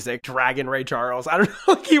slow music, Dragon Ray Charles." I don't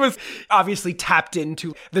know. He was obviously tapped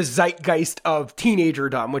into the zeitgeist of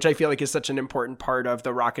teenagerdom, which I feel like is such an important part of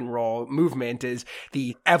the rock and roll movement, is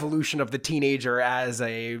the evolution of the teenager as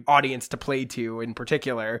a audience to play to in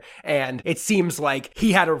particular. And it seems like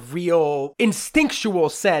he had a real instinctual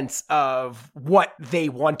sense of what they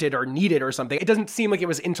wanted or needed or something. It doesn't seem like it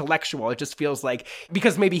was intellectual. It just feels like,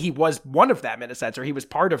 because maybe he was one of them in a sense, or he was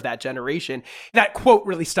part of that generation. That quote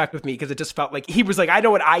really stuck with me because it just felt like he was like, I know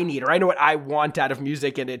what I need, or I know what I want out of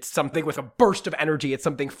music, and it's something with a burst of energy. It's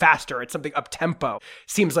something faster. It's something up-tempo.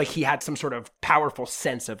 Seems like he had some sort of powerful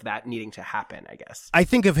sense of that needing to happen, I guess. I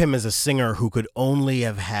think of him as a singer who could only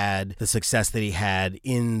have had the success that he had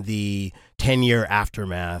in the 10-year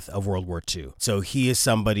aftermath of World War II. So he is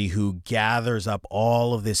somebody who gathers up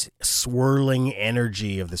all of this swirling energy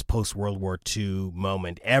of this post-World War II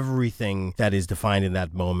moment, everything that is defined in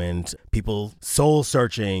that moment, people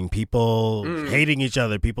soul-searching, people hating each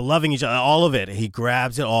other, people loving each other, all of it. He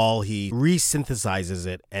grabs it all, he re-synthesizes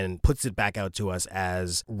it, and puts it back out to us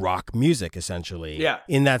as rock music, essentially. Yeah.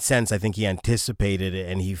 In that sense, I think he anticipated it,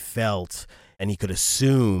 and he felt, and he could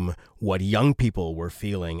assume what young people were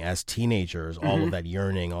feeling as teenagers, all of that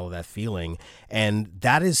yearning, all of that feeling. And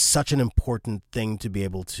that is such an important thing to be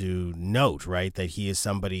able to note, right? That he is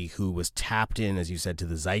somebody who was tapped in, as you said, to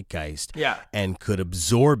the zeitgeist, and could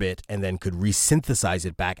absorb it and then could resynthesize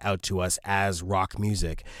it back out to us as rock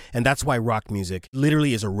music. And that's why rock music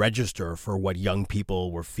literally is a register for what young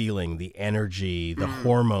people were feeling, the energy, the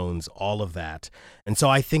hormones, all of that. And so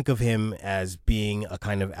I think of him as being a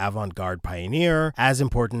kind of avant-garde pioneer, as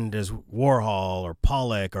important as Warhol or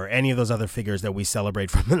Pollock or any of those other figures that we celebrate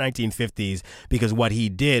from the 1950s, because what he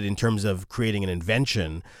did in terms of creating an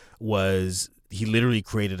invention was he literally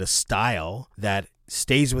created a style that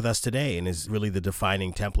stays with us today and is really the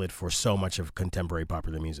defining template for so much of contemporary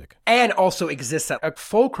popular music. And also exists at a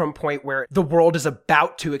fulcrum point where the world is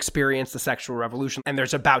about to experience the sexual revolution and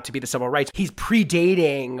there's about to be the civil rights. He's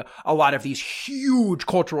predating a lot of these huge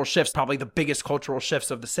cultural shifts, probably the biggest cultural shifts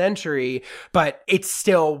of the century, but it's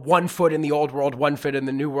still one foot in the old world, one foot in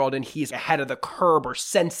the new world, and he's ahead of the curve or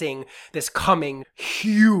sensing this coming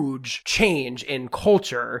huge change in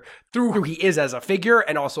culture through who he is as a figure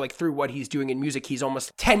and also like through what he's doing in music. He's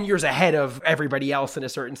almost 10 years ahead of everybody else in a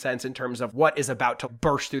certain sense in terms of what is about to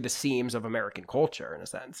burst through the seams of American culture in a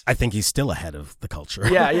sense. I think he's still ahead of the culture.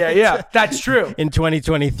 Yeah. That's true. In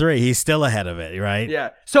 2023, he's still ahead of it, right?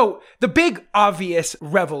 Yeah. So the big obvious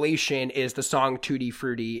revelation is the song Tutti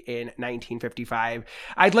Frutti in 1955.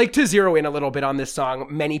 I'd like to zero in a little bit on this song.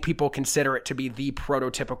 Many people consider it to be the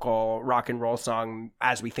prototypical rock and roll song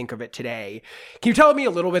as we think of it today. Can you tell me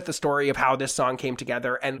a little bit the story of how this song came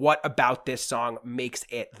together and what about this song makes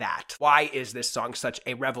it that? Why is this song such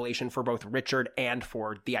a revelation for both Richard and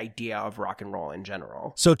for the idea of rock and roll in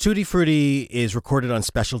general? So Tutti Frutti is recorded on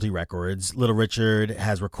Specialty Records. Little Richard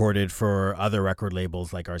has recorded for other record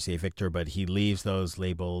labels like RCA Victor, but he leaves those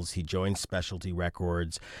labels. He joins Specialty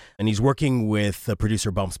Records, and he's working with the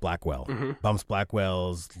producer Bumps Blackwell. Bumps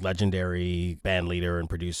Blackwell's legendary band leader and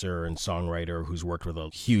producer and songwriter who's worked with a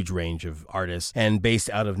huge range of artists. And based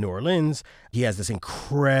out of New Orleans, he has this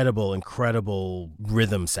incredible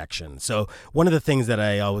rhythm section. So one of the things that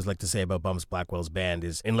I always like to say about Bumps Blackwell's band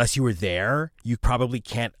is unless you were there, you probably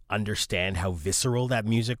can't understand how visceral that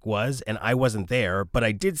music was. And I wasn't there, but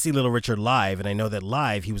I did see Little Richard live, and I know that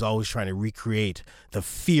live he was always trying to recreate the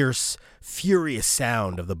furious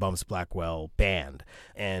sound of the Bumps Blackwell band.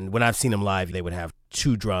 And when I've seen him live, they would have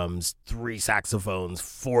 2 drums, 3 saxophones,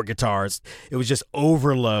 4 guitars. It was just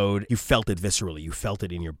overload. You felt it viscerally. You felt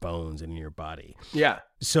it in your bones and in your body. Yeah.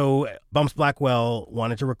 So Bumps Blackwell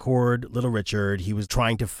wanted to record Little Richard. He was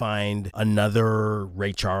trying to find another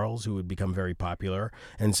Ray Charles who would become very popular.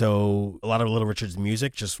 And so a lot of Little Richard's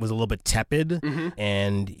music just was a little bit tepid,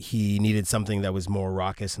 and he needed something that was more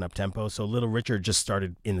raucous and up-tempo. So Little Richard just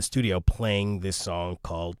started in the studio playing this song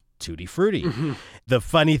called Tutti Frutti. The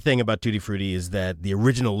funny thing about Tutti Frutti is that the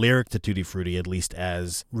original lyric to Tutti Frutti, at least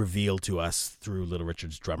as revealed to us through Little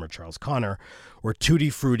Richard's drummer Charles Connor, were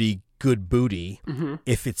Tutti Frutti, good booty.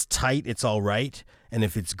 If it's tight, it's all right. And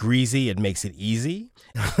if it's greasy, it makes it easy.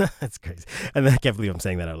 That's crazy. And I can't believe I'm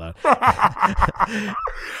saying that out loud.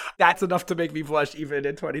 That's enough to make me blush even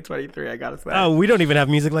in 2023, I gotta say. Oh, we don't even have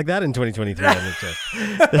music like that in 2023.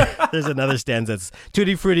 There's another stanza that's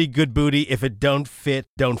Tutti Frutti, good booty. If it don't fit,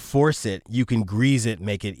 don't force it. You can grease it,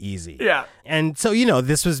 make it easy. Yeah. And so,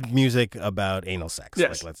 this was music about anal sex.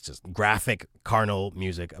 Yes. Like, let's just graphic, carnal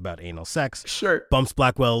music about anal sex. Sure. Bumps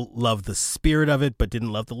Blackwell loved the spirit of it, but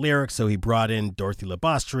didn't love the lyrics. So he brought in Dorothy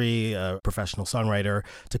Labastri, a professional songwriter,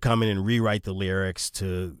 to come in and rewrite the lyrics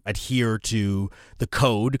to adhere to the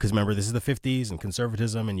code. Because remember, this is the 50s and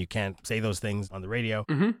conservatism, and you can't say those things on the radio.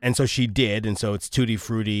 And so she did. And so it's Tutti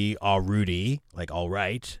Frutti, all Rudy, like all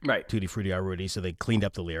right. Right. Tutti Frutti, all Rudy. So they cleaned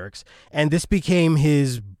up the lyrics. And this became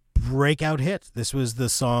his breakout hit. This was the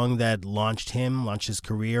song that launched his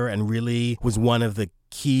career, and really was one of the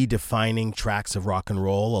key defining tracks of rock and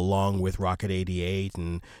roll, along with Rocket 88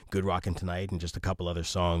 and Good Rockin' Tonight and just a couple other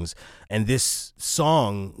songs. And this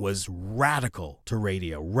song was radical to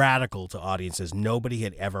radio, radical to audiences. Nobody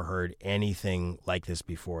had ever heard anything like this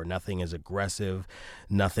before. Nothing as aggressive,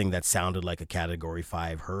 nothing that sounded like a Category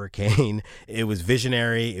 5 hurricane. It was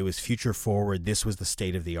visionary. It was future forward. This was the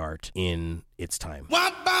state of the art in its time.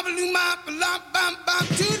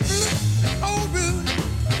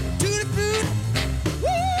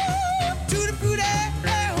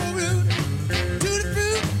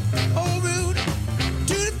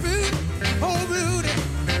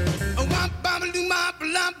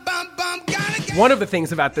 One of the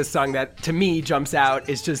things about this song that to me jumps out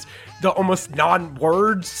is just the almost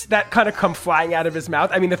non-words that kind of come flying out of his mouth.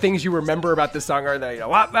 I mean, the things you remember about this song are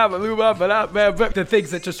the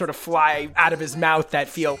things that just sort of fly out of his mouth that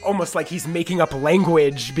feel almost like he's making up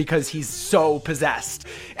language because he's so possessed.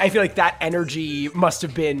 I feel like that energy must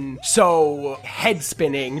have been so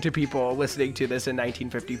head-spinning to people listening to this in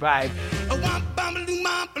 1955.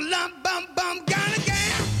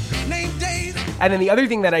 And then the other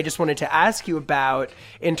thing that I just wanted to ask you about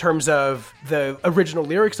in terms of the original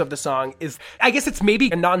lyrics of the song is, I guess it's maybe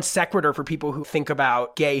a non sequitur for people who think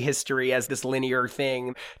about gay history as this linear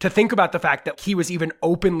thing, to think about the fact that he was even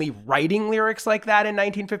openly writing lyrics like that in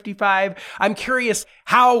 1955. I'm curious,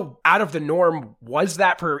 how out of the norm was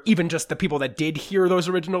that for even just the people that did hear those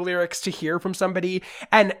original lyrics to hear from somebody?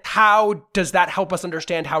 And how does that help us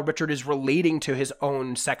understand how Richard is relating to his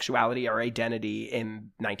own sexuality or identity in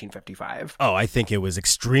 1955? Oh, I think it was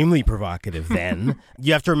extremely provocative then.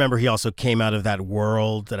 You have to remember, he also came out of that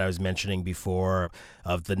world that I was mentioning before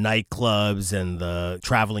of the nightclubs and the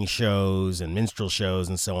traveling shows and minstrel shows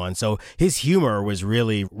and so on. So his humor was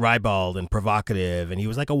really ribald and provocative, and he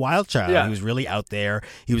was like a wild child. Yeah. He was really out there.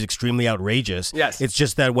 He was extremely outrageous. Yes. It's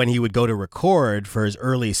just that when he would go to record for his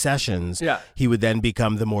early sessions, Yeah. he would then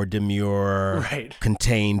become the more demure, Right.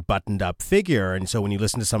 contained, buttoned up figure. And so when you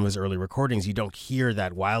listen to some of his early recordings, you don't hear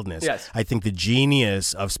that wildness. Yes. I think the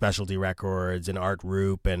genius of Specialty Records and Art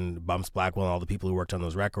Roop and Bumps Blackwell and all the people who worked on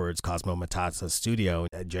those records, Cosmo Matazza's studio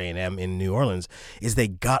at J&M in New Orleans, is they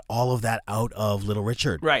got all of that out of Little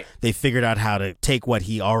Richard. Right. They figured out how to take what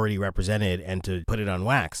he already represented and to put it on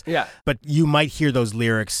wax. Yeah. But you might hear those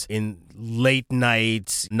lyrics in late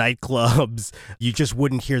night nightclubs. You just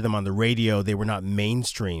wouldn't hear them on the radio. They were not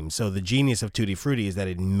mainstream. So the genius of Tutti Frutti is that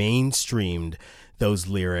it mainstreamed those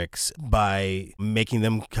lyrics by making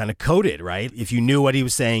them kind of coded, right? If you knew what he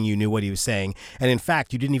was saying, you knew what he was saying. And in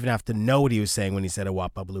fact, you didn't even have to know what he was saying when he said a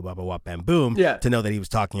wop, blue, bop, wop, bam, boom, to know that he was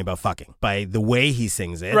talking about fucking. By the way he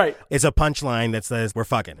sings it, right. It's a punchline that says, we're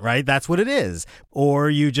fucking, right? That's what it is.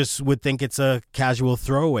 Or you just would think it's a casual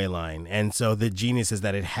throwaway line. And so the genius is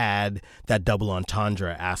that it had that double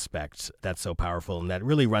entendre aspect that's so powerful, and that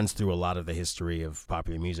really runs through a lot of the history of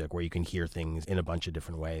popular music, where you can hear things in a bunch of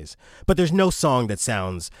different ways. But there's no song that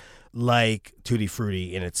sounds like Tutti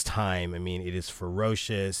Frutti in its time. I mean, it is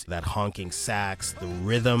ferocious, that honking sax, the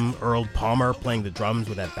rhythm, Earl Palmer playing the drums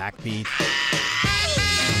with that backbeat.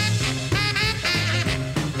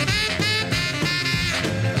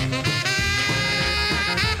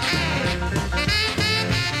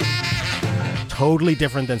 Totally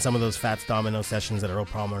different than some of those Fats Domino sessions that Earl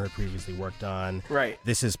Palmer had previously worked on. Right.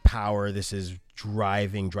 This is power. This is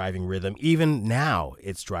driving rhythm. Even now,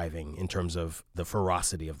 it's driving in terms of the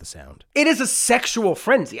ferocity of the sound. It is a sexual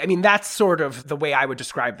frenzy. I mean, that's sort of the way I would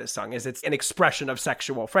describe this song, is it's an expression of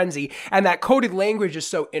sexual frenzy. And that coded language is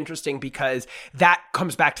so interesting because that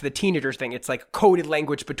comes back to the teenagers thing. It's like coded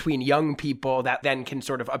language between young people that then can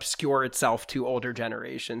sort of obscure itself to older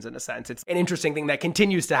generations in a sense. It's an interesting thing that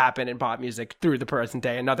continues to happen in pop music through the present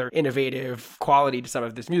day. Another innovative quality to some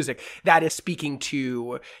of this music that is speaking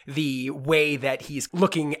to the way that he's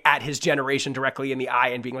looking at his generation directly in the eye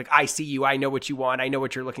and being like, I see you, I know what you want, I know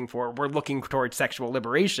what you're looking for. We're looking towards sexual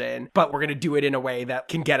liberation, but we're going to do it in a way that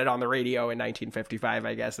can get it on the radio in 1955,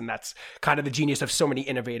 I guess. And that's kind of the genius of so many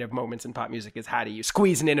innovative moments in pop music, is how do you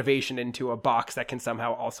squeeze an innovation into a box that can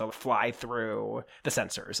somehow also fly through the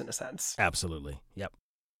censors in a sense. Absolutely. Yep.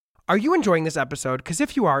 Are you enjoying this episode? Because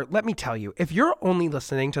if you are, let me tell you, if you're only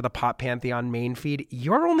listening to the Pop Pantheon main feed,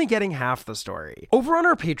 you're only getting half the story. Over on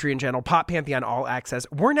our Patreon channel, Pop Pantheon All Access,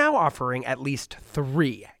 we're now offering at least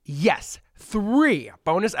 3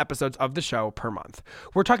 bonus episodes of the show per month.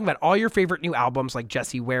 We're talking about all your favorite new albums like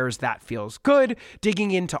Jessie Ware's That Feels Good, digging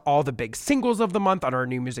into all the big singles of the month on our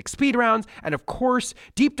new music speed rounds, and of course,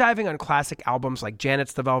 deep diving on classic albums like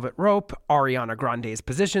Janet's The Velvet Rope, Ariana Grande's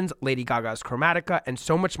Positions, Lady Gaga's Chromatica, and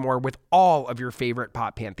so much more with all of your favorite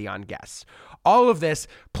Pop Pantheon guests. All of this,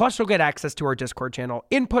 plus you'll get access to our Discord channel,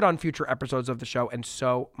 input on future episodes of the show, and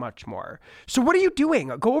so much more. So what are you doing?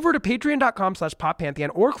 Go over to patreon.com/poppantheon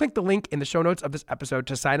or click the link in the show notes of this episode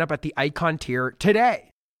to sign up at the icon tier today.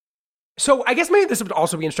 So I guess maybe this would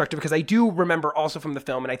also be instructive, because I do remember also from the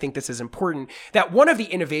film, and I think this is important, that one of the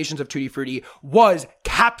innovations of Tutti Frutti was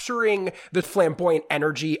capturing the flamboyant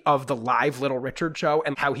energy of the live Little Richard show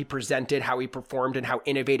and how he presented, how he performed, and how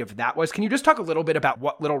innovative that was. Can you just talk a little bit about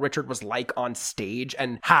what Little Richard was like on stage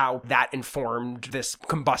and how that informed this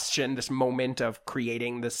combustion, this moment of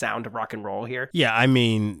creating the sound of rock and roll here? Yeah, I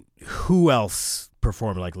mean, who else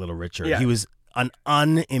performed like Little Richard? Yeah. He was an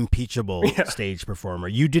unimpeachable stage performer.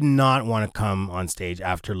 You did not want to come on stage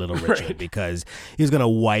after Little Richard because he was going to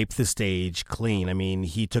wipe the stage clean. I mean,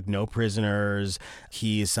 he took no prisoners.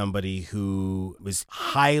 He is somebody who was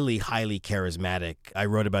highly, highly charismatic. I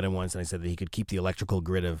wrote about him once and I said that he could keep the electrical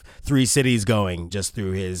grid of 3 cities going just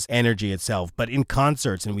through his energy itself. But in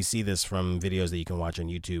concerts, and we see this from videos that you can watch on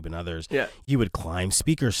YouTube and others, he would climb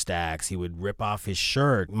speaker stacks. He would rip off his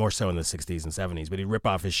shirt, more so in the 60s and 70s, but he'd rip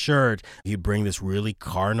off his shirt. He'd bring this really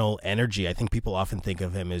carnal energy. I think people often think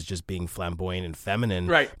of him as just being flamboyant and feminine,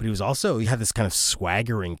 but he had this kind of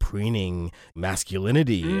swaggering, preening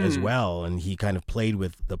masculinity as well, and he kind of played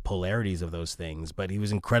with the polarities of those things. But he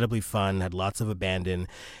was incredibly fun, had lots of abandon,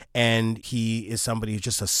 and he is somebody who's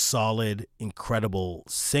just a solid, incredible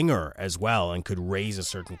singer as well, and could raise a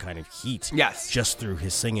certain kind of heat just through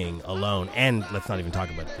his singing alone. And let's not even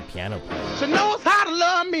talk about the piano playing. She knows how to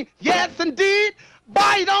love me, yes indeed.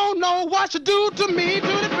 Boy, you don't know what you do to me, to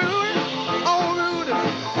the booty, oh Rudy,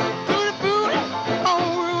 to the booty,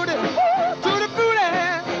 oh Rudy, to the booty,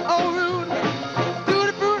 oh Rudy, to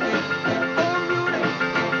the booty, oh Rudy,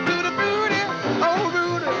 to the booty, oh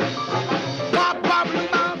Rudy, pop, pop,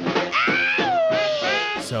 pop.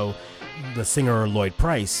 So the singer Lloyd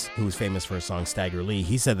Price, who was famous for his song Stagger Lee,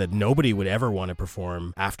 he said that nobody would ever want to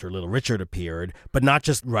perform after Little Richard appeared, but not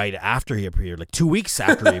just right after he appeared, like 2 weeks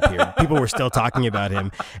after he appeared. People were still talking about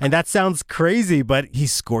him. And that sounds crazy, but he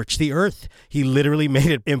scorched the earth. He literally made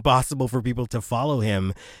it impossible for people to follow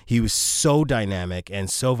him. He was so dynamic and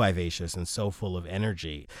so vivacious and so full of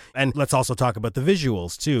energy. And let's also talk about the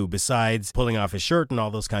visuals, too. Besides pulling off his shirt and all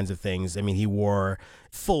those kinds of things, I mean, he wore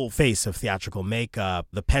full face of theatrical makeup,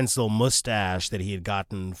 the pencil mustache that he had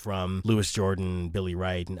gotten from Louis Jordan, Billy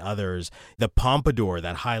Wright, and others, the pompadour,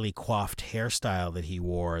 that highly coiffed hairstyle that he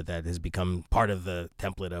wore that has become part of the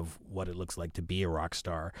template of what it looks like to be a rock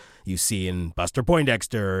star. You see in Buster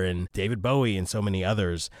Poindexter and David Bowie and so many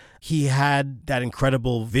others. He had that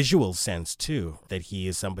incredible visual sense, too, that he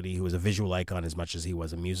is somebody who was a visual icon as much as he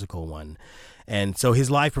was a musical one. And so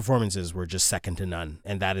his live performances were just second to none.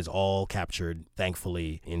 And that is all captured,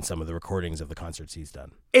 thankfully, in some of the recordings of the concerts he's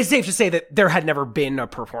done. It's safe to say that there had never been a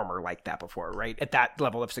performer like that before, right? At that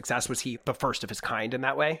level of success, was he the first of his kind in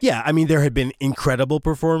that way? Yeah, I mean, there had been incredible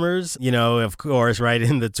performers, of course, right,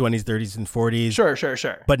 in the 20s, 30s, and 40s.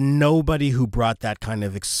 Sure. But nobody who brought that kind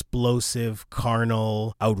of explosive,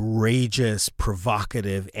 carnal, outrageous,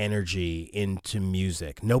 provocative energy into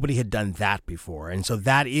music. Nobody had done that before. And so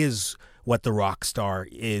that is what the rock star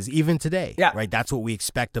is even today. Yeah. Right? That's what we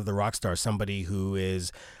expect of the rock star, somebody who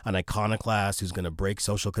is an iconoclast, who's going to break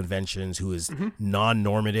social conventions, who is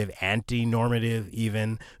non-normative, anti-normative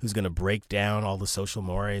even, who's going to break down all the social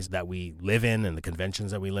mores that we live in and the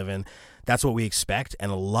conventions that we live in. That's what we expect.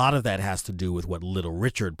 And a lot of that has to do with what Little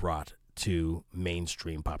Richard brought to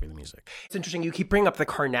mainstream popular music. It's interesting. You keep bringing up the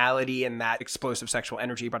carnality and that explosive sexual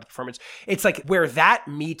energy about the performance. It's like where that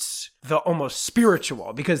meets the almost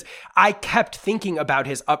spiritual, because I kept thinking about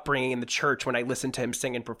his upbringing in the church when I listened to him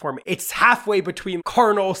sing and perform. It's halfway between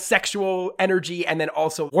carnal sexual energy and then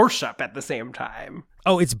also worship at the same time.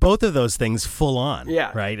 Oh, it's both of those things full on.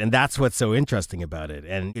 Yeah. Right. And that's what's so interesting about it.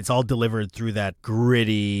 And it's all delivered through that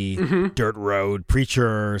gritty dirt road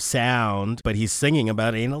preacher sound, but he's singing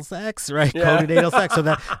about anal sex, right? Yeah. Coded anal sex. So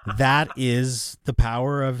that is the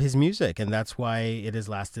power of his music. And that's why it has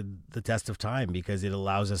lasted the test of time, because it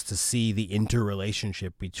allows us to see the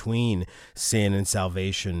interrelationship between sin and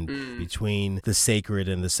salvation, between the sacred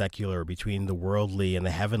and the secular, between the worldly and the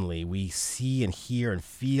heavenly. We see and hear and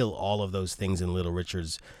feel all of those things in Little Richard's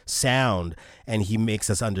sound, and he makes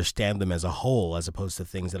us understand them as a whole, as opposed to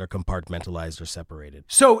things that are compartmentalized or separated.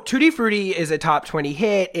 So Tutti Frutti is a top 20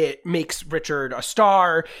 hit. It makes Richard a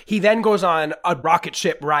star. He then goes on a rocket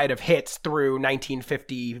ship ride of hits through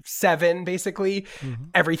 1957, basically.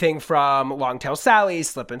 Everything from Longtail Sally,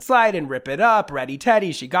 Slip and Slide, and Rip It Up, Ready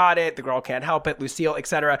Teddy, She Got It, The Girl Can't Help It, Lucille,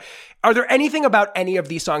 etc. Are there anything about any of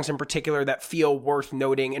these songs in particular that feel worth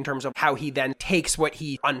noting in terms of how he then takes what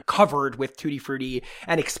he uncovered with Tutti Frutti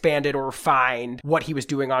and expanded or refined what he was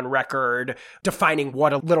doing on record, defining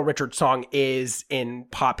what a Little Richard song is in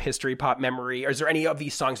pop history, pop memory? Or is there any of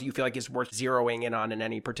these songs that you feel like is worth zeroing in on in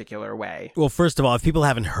any particular way? Well, first of all, if people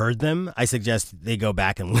haven't heard them, I suggest they go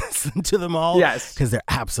back and listen to them all. Yes. Because they're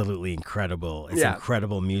absolutely incredible. It's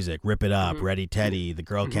incredible music. Rip It Up, Ready Teddy, The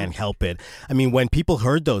Girl Can't Help It. I mean, when people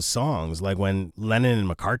heard those songs, like when Lennon and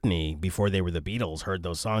McCartney, before they were the Beatles, heard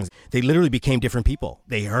those songs, they literally became different people.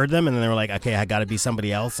 They heard them and then they were like, okay, I got to be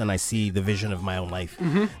somebody else, and I see the vision of my own life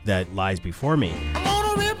that lies before me. I'm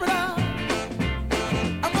gonna rip it out.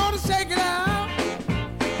 I'm gonna shake it out.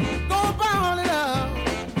 Gonna ball it up.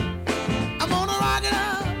 I'm gonna rock it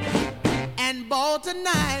out and ball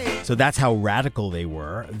tonight. So that's how radical they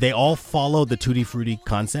were. They all followed the Tutti Frutti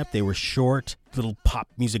concept. They were short little pop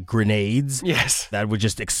music grenades that would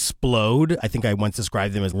just explode. I think I once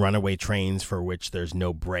described them as runaway trains for which there's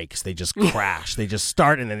no brakes. They just crash. They just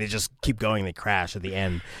start and then they just keep going. They crash at the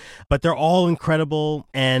end. But they're all incredible.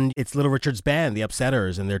 And it's Little Richard's band, the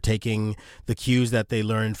Upsetters, and they're taking the cues that they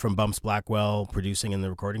learned from Bumps Blackwell producing in the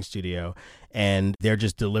recording studio, and they're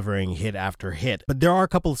just delivering hit after hit. But there are a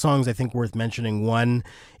couple of songs I think worth mentioning. One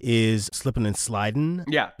is Slippin' and Slidin',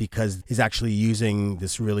 because he's actually using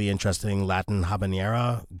this really interesting Latin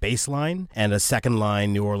habanera bass line and a second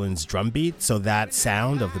line New Orleans drum beat. So that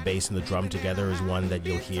sound of the bass and the drum together is one that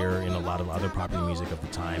you'll hear in a lot of other popular music of the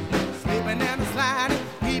time. Slipping and sliding,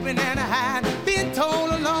 peeping and hiding. Been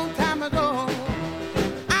told a long time ago.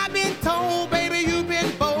 I've been told, baby, you've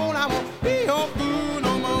been bold. I won't be your fool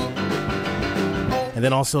no more. And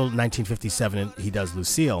then also 1957, he does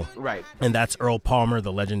Lucille. Right. And that's Earl Palmer,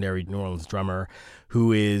 the legendary New Orleans drummer,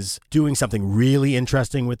 who is doing something really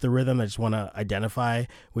interesting with the rhythm I just want to identify,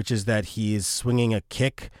 which is that he is swinging a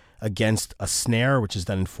kick against a snare, which is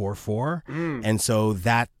done in 4/4. And so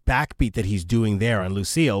that backbeat that he's doing there on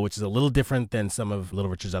Lucille, which is a little different than some of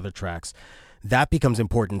Little Richard's other tracks, that becomes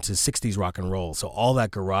important to 60s rock and roll. So all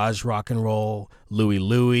that garage rock and roll, Louie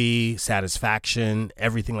Louie, Satisfaction,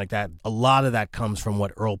 everything like that, a lot of that comes from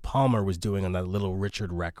what Earl Palmer was doing on that Little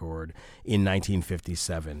Richard record in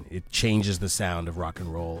 1957. It changes the sound of rock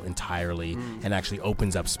and roll entirely and actually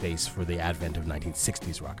opens up space for the advent of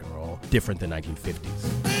 1960s rock and roll, different than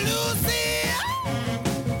 1950s.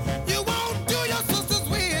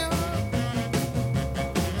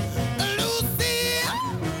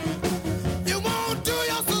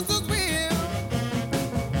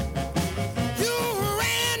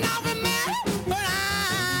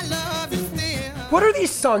 What are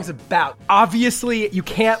these songs about? Obviously, you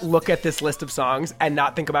can't look at this list of songs and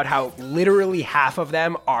not think about how literally half of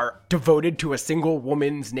them are devoted to a single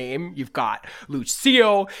woman's name. You've got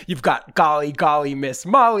Lucille, you've got Golly Golly Miss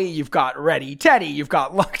Molly, you've got Ready Teddy, you've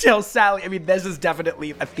got Longtail Sally. I mean, this is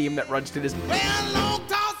definitely a theme that runs through this. Well,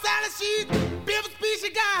 Longtail Sally, she's beautiful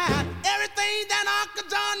species guy. Everything that Uncle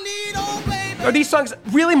John need, oh baby. Are these songs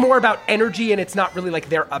really more about energy and it's not really like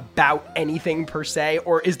they're about anything per se?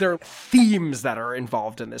 Or is there themes that are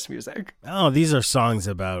involved in this music? Oh, these are songs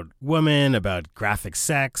about women, about graphic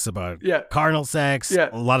sex, about carnal sex. Yeah.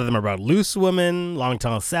 A lot of them are about loose women,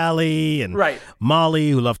 Longtail Sally and Right.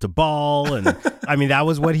 Molly, who loved to ball. And I mean, that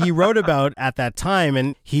was what he wrote about at that time.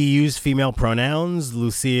 And he used female pronouns,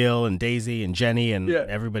 Lucille and Daisy and Jenny and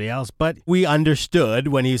everybody else. But we understood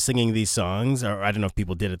when he was singing these songs, or I don't know if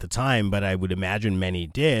people did at the time, but I would imagine many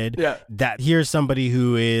did, that here's somebody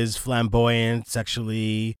who is flamboyant,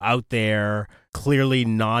 sexually out there, clearly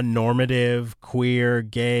non-normative, queer,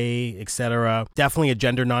 gay, etc. Definitely a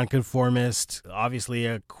gender nonconformist, obviously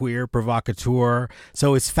a queer provocateur.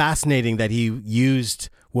 So it's fascinating that he used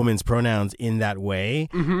women's pronouns in that way.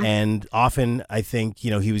 And often I think,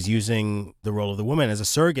 he was using the role of the woman as a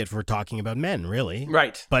surrogate for talking about men, really.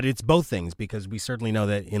 Right. But it's both things, because we certainly know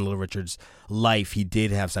that in Little Richard's life, he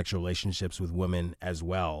did have sexual relationships with women as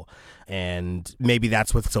well. And maybe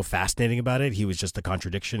that's what's so fascinating about it. He was just a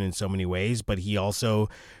contradiction in so many ways, but he also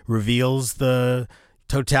reveals the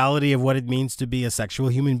totality of what it means to be a sexual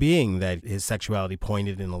human being, that his sexuality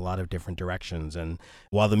pointed in a lot of different directions. And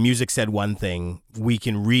while the music said one thing, we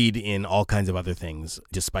can read in all kinds of other things,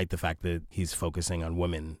 despite the fact that he's focusing on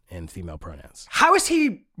women and female pronouns. How is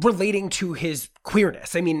he relating to his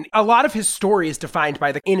queerness? I mean, a lot of his story is defined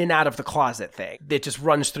by the in and out of the closet thing that just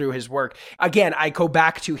runs through his work. Again, I go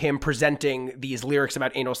back to him presenting these lyrics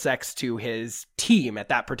about anal sex to his team at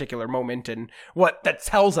that particular moment and what that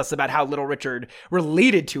tells us about how Little Richard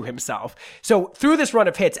related to himself. So through this run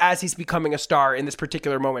of hits, as he's becoming a star in this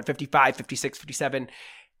particular moment, 55, 56, 57,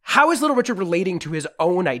 how is Little Richard relating to his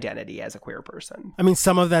own identity as a queer person? I mean,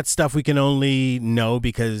 some of that stuff we can only know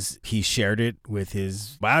because he shared it with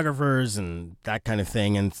his biographers and that kind of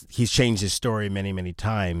thing. And he's changed his story many, many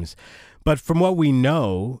times. But from what we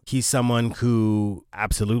know, he's someone who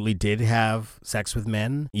absolutely did have sex with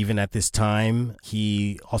men. Even at this time,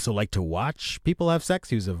 he also liked to watch people have sex.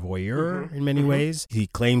 He was a voyeur in many ways. He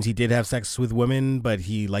claims he did have sex with women, but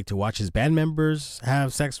he liked to watch his band members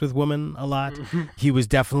have sex with women a lot. He was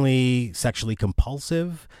definitely sexually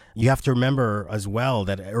compulsive. You have to remember as well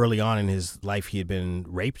that early on in his life, he had been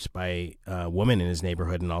raped by a woman in his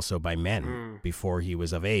neighborhood and also by men before he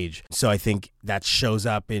was of age. So I think that shows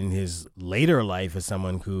up in his later life as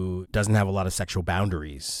someone who doesn't have a lot of sexual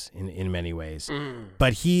boundaries in many ways.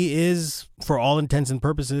 But he is, for all intents and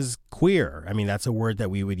purposes, queer. I mean, that's a word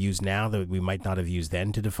that we would use now that we might not have used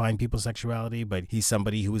then to define people's sexuality, but he's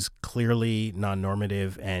somebody who was clearly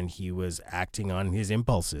non-normative and he was acting on his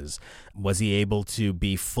impulses. Was he able to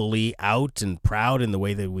be fully out and proud in the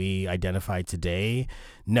way that we identify today?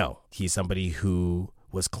 No. He's somebody who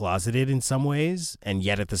was closeted in some ways, and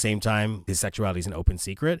yet at the same time, his sexuality is an open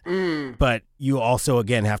secret. But you also,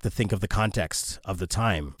 again, have to think of the context of the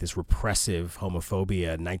time. This repressive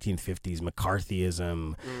homophobia, 1950s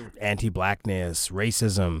McCarthyism, anti-blackness,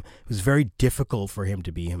 racism. It was very difficult for him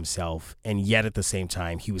to be himself, and yet at the same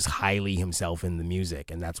time, he was highly himself in the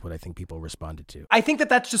music, and that's what I think people responded to. I think that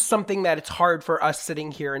that's just something that it's hard for us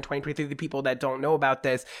sitting here in 2023, the people that don't know about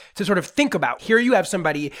this, to sort of think about. Here you have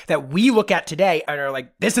somebody that we look at today and are like,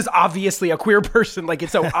 like, this is obviously a queer person. Like,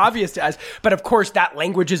 it's so obvious to us. But of course, that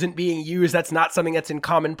language isn't being used. That's not something that's in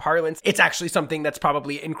common parlance. It's actually something that's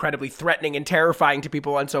probably incredibly threatening and terrifying to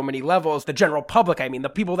people on so many levels. The general public, I mean, the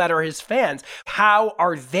people that are his fans, how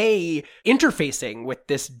are they interfacing with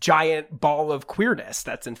this giant ball of queerness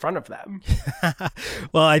that's in front of them?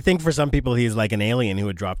 Well, I think for some people, he's like an alien who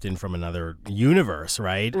had dropped in from another universe,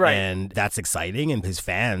 right? Right. And that's exciting. And his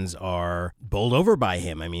fans are bowled over by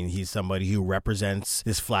him. I mean, he's somebody who represents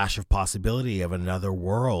this flash of possibility of another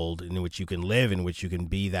world in which you can live, in which you can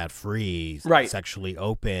be that free, right, sexually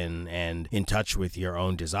open, and in touch with your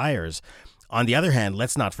own desires. On the other hand,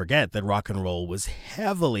 let's not forget that rock and roll was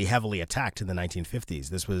heavily, heavily attacked in the 1950s.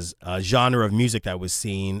 This was a genre of music that was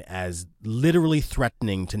seen as literally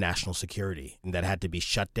threatening to national security and that had to be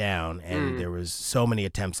shut down. And there was so many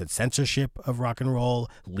attempts at censorship of rock and roll,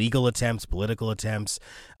 legal attempts, political attempts.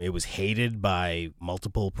 It was hated by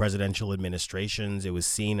multiple presidential administrations. It was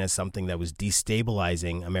seen as something that was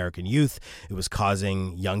destabilizing American youth. It was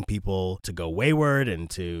causing young people to go wayward and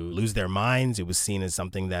to lose their minds. It was seen as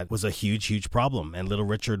something that was a huge problem. And Little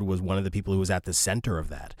Richard was one of the people who was at the center of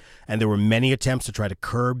that. And there were many attempts to try to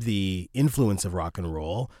curb the influence of rock and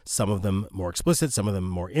roll, some of them more explicit, some of them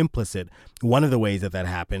more implicit. One of the ways that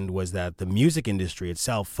happened was that the music industry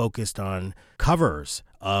itself focused on covers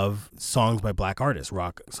of songs by black artists,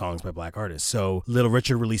 rock songs by black artists. So Little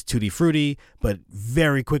Richard released Tutti Frutti, but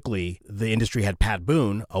very quickly the industry had Pat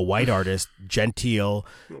Boone, a white artist, genteel,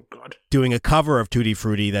 doing a cover of Tutti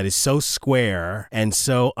Frutti that is so square and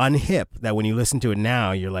so unhip that when you listen to it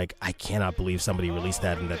now, you're like, I cannot believe somebody released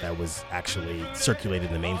that and that was actually circulated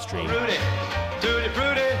in the mainstream. Rudy, Tutti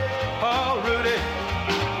Frutti, oh Rudy,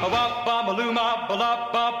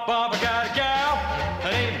 I got a gal,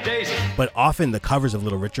 her name's Daisy. But often the covers of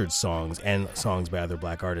Little Richard's songs and songs by other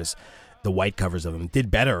black artists, the white covers of them,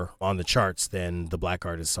 did better on the charts than the black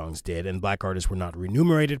artist songs did. And black artists were not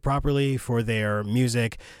remunerated properly for their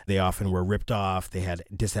music. They often were ripped off. They had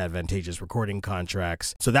disadvantageous recording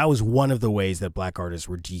contracts. So that was one of the ways that black artists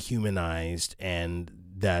were dehumanized, and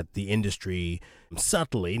that the industry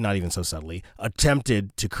subtly, not even so subtly,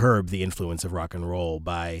 attempted to curb the influence of rock and roll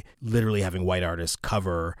by literally having white artists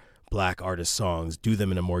cover black artist songs, do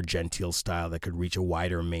them in a more genteel style that could reach a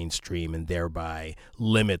wider mainstream and thereby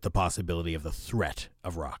limit the possibility of the threat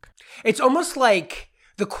of rock. It's almost like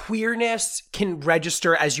the queerness can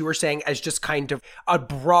register, as you were saying, as just kind of a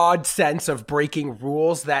broad sense of breaking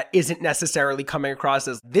rules that isn't necessarily coming across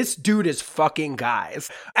as this dude is fucking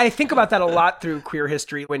guys. I think about that a lot through queer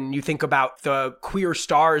history when you think about the queer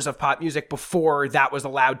stars of pop music before that was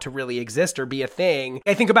allowed to really exist or be a thing.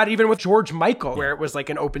 I think about it even with George Michael, where it was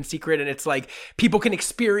like an open secret, and it's like people can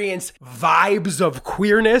experience vibes of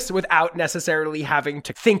queerness without necessarily having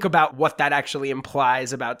to think about what that actually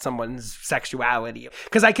implies about someone's sexuality.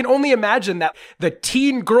 Because I can only imagine that the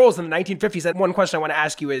teen girls in the 1950s, that one question I want to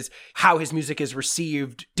ask you is how his music is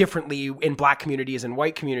received differently in black communities and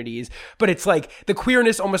white communities. But it's like the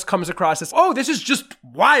queerness almost comes across as, oh, this is just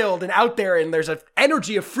wild and out there and there's an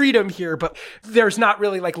energy of freedom here. But there's not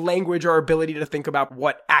really like language or ability to think about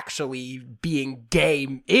what actually being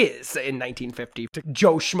gay is in 1950 to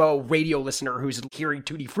Joe Schmo radio listener who's hearing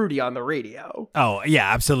Tutti Frutti on the radio. Oh,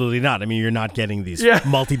 yeah, absolutely not. I mean, you're not getting these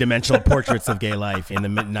multidimensional portraits of gay life in the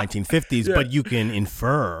mid-1950s, but you can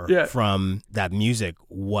infer from that music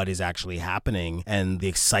what is actually happening, and the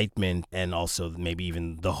excitement and also maybe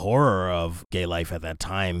even the horror of gay life at that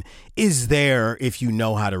time is there if you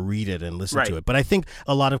know how to read it and listen to it. But I think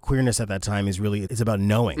a lot of queerness at that time is about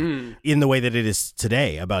knowing in the way that it is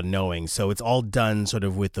today, about knowing. So it's all done sort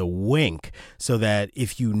of with a wink, so that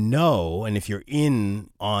if you know, and if you're in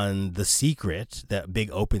on the secret, that big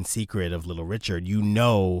open secret of Little Richard, you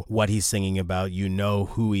know what he's singing about, you know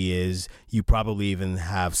who he is, you probably even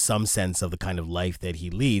have some sense of the kind of life that he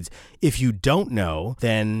leads. If you don't know,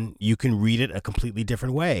 then you can read it a completely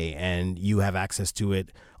different way, and you have access to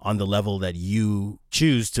it on the level that you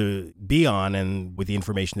choose to be on and with the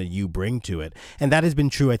information that you bring to it. And that has been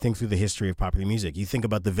true, I think, through the history of popular music. You think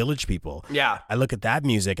about the Village People. Yeah. I look at that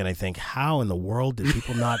music and I think, how in the world did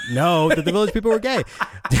people not know that the Village People were gay?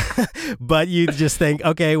 But you just think,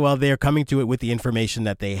 okay, well, they're coming to it with the information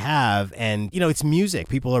that they have. And, you know, it's music.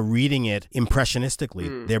 People are reading it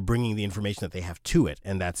impressionistically. They're bringing the information that they have to it,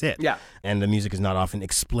 and that's it. Yeah. And the music is not often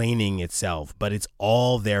explaining itself, but it's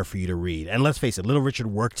all there for you to read. And let's face it, Little Richard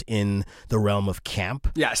worked in the realm of camp.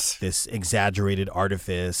 Yes. This exaggerated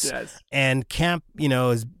artifice. Yes. And camp, you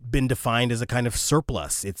know, has been defined as a kind of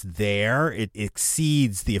surplus. It's there. It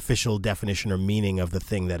exceeds the official definition or meaning of the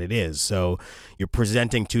thing that it is. So you're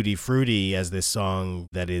presenting Tutti Frutti as this song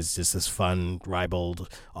that is just this fun, ribald,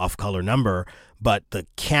 off-color number, But the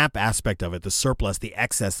camp aspect of it, the surplus, the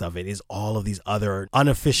excess of it, is all of these other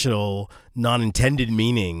unofficial, non-intended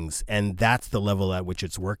meanings, and that's the level at which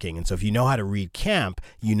it's working. And so if you know how to read camp,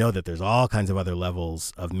 you know that there's all kinds of other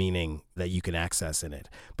levels of meaning that you can access in it.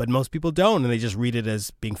 But most people don't, and they just read it as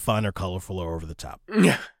being fun or colorful or over the top.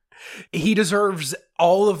 Yeah. He deserves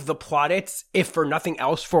all of the plaudits, if for nothing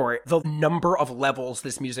else, for the number of levels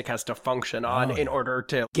this music has to function on in order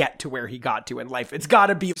to get to where he got to in life. It's got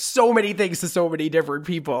to be so many things to so many different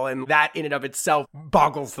people, and that in and of itself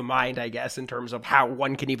boggles the mind, I guess, in terms of how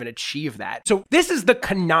one can even achieve that. So this is the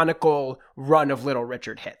canonical run of Little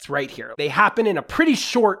Richard hits right here. They happen in a pretty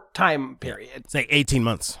short time period. It's like 18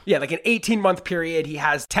 months. Yeah, like an 18-month period. He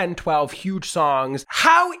has 10, 12 huge songs.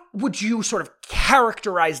 How would you sort of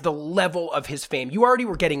characterize the level of his fame? You already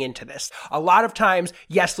were getting into this. A lot of times,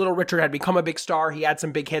 yes, Little Richard had become a big star. He had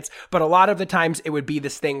some big hits, but a lot of the times it would be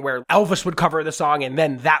this thing where Elvis would cover the song and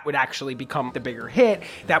then that would actually become the bigger hit.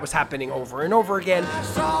 That was happening over and over again. I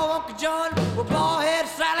saw Uncle John with bald-head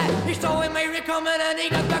Sally. He saw him Mary coming and he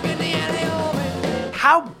got back in the alley.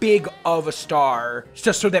 How big of a star,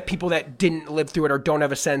 just so that people that didn't live through it or don't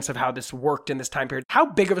have a sense of how this worked in this time period, how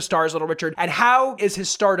big of a star is Little Richard, and how is his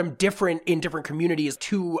stardom different in different communities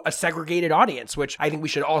to a segregated audience, which I think we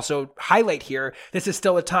should also highlight here. This is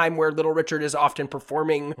still a time where Little Richard is often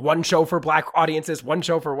performing one show for black audiences, one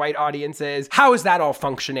show for white audiences. How is that all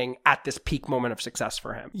functioning at this peak moment of success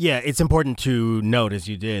for him? Yeah, it's important to note, as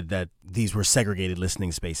you did, that these were segregated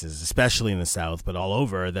listening spaces, especially in the South, but all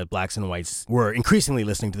over, that blacks and whites were increasingly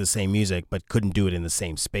listening to the same music, but couldn't do it in the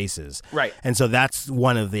same spaces. Right. And so that's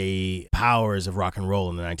one of the powers of rock and roll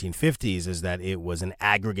in the 1950s, is that it was an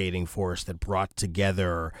aggregating force that brought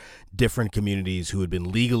together different communities who had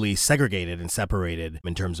been legally segregated and separated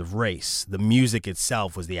in terms of race. The music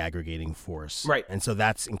itself was the aggregating force. Right. And so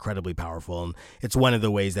that's incredibly powerful. And it's one of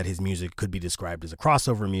the ways that his music could be described as a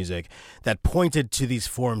crossover music that pointed to these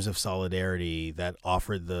forms of solidarity that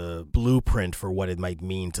offered the blueprint for what it might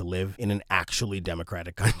mean to live in an actually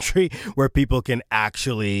democratic country where people can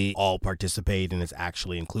actually all participate and it's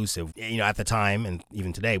actually inclusive. You know, at the time and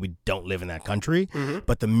even today, we don't live in that country,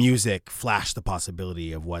 but the music flashed the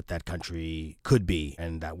possibility of what that country could be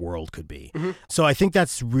and that world could be. So I think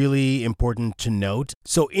that's really important to note.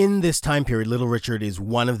 So in this time period, Little Richard is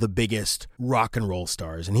one of the biggest rock and roll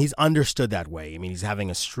stars, and he's understood that way. I mean, he's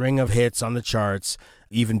having a string of hits on the charts,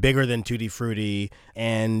 even bigger than Tutti Frutti,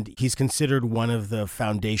 and he's considered one of the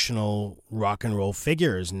foundational rock and roll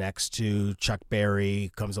figures next to Chuck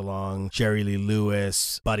Berry, comes along, Jerry Lee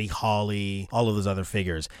Lewis, Buddy Holly, all of those other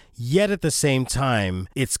figures. Yet at the same time,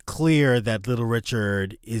 it's clear that Little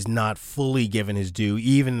Richard is not fully given his due,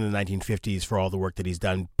 even in the 1950s, for all the work that he's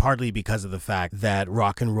done, partly because of the fact that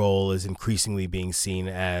rock and roll is increasingly being seen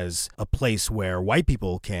as a place where white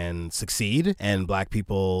people can succeed and black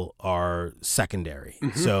people are secondary.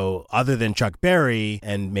 So other than Chuck Berry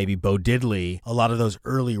and maybe Bo Diddley, a lot of those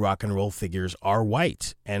early rock and roll figures are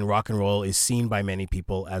white, and rock and roll is seen by many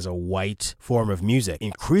people as a white form of music,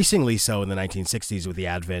 increasingly so in the 1960s with the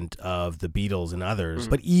advent of the Beatles and others.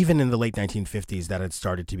 But even in the late 1950s, that had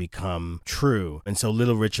started to become true. And so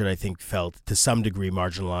Little Richard, I think, felt to some degree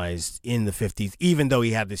marginalized in the 50s, even though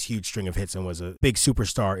he had this huge string of hits and was a big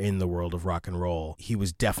superstar in the world of rock and roll. He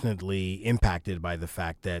was definitely impacted by the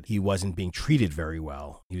fact that he wasn't being treated very well.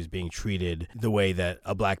 He was being treated the way that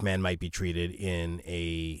a black man might be treated in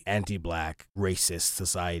a anti-black racist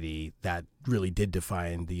society that really did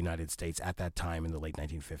define the United States at that time in the late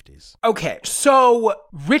 1950s. Okay, so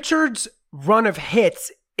Richard's run of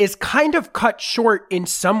hits is kind of cut short in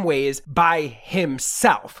some ways by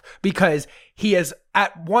himself, because he is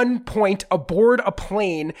at one point aboard a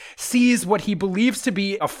plane, sees what he believes to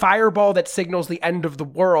be a fireball that signals the end of the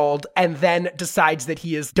world, and then decides that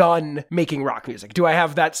he is done making rock music. Do I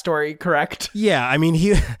have that story correct? Yeah, I mean,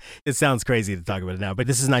 it sounds crazy to talk about it now, but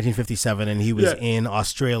this is 1957, and he was in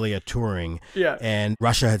Australia touring, and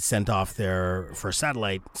Russia had sent off their first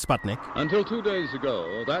satellite, Sputnik. Until 2 days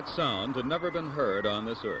ago, that sound had never been heard on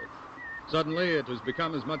this earth. Suddenly, it has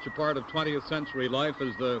become as much a part of 20th century life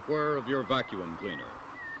as the whir of your vacuum cleaner.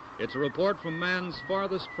 It's a report from man's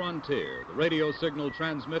farthest frontier, the radio signal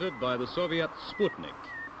transmitted by the Soviet Sputnik,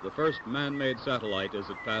 the first man-made satellite as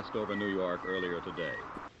it passed over New York earlier today.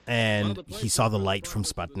 And he saw the light from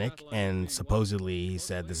Sputnik, and supposedly he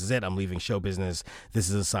said, this is it, I'm leaving show business. This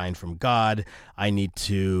is a sign from God. I need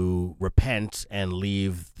to repent and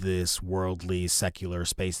leave this worldly, secular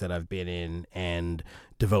space that I've been in and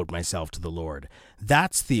devote myself to the Lord.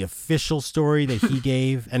 That's the official story that he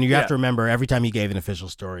gave. And you have to remember, every time he gave an official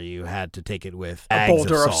story, you had to take it with a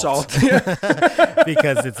boulder of salt.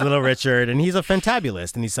 Because it's Little Richard, and he's a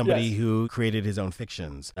fantabulist, and he's somebody who created his own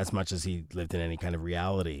fictions as much as he lived in any kind of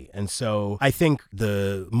reality. And so I think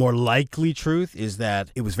the more likely truth is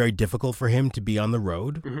that it was very difficult for him to be on the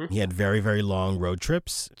road. He had very, very long road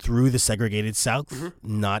trips through the segregated South.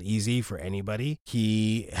 Not easy for anybody.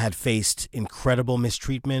 He had faced incredible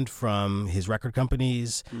mistreatment from his record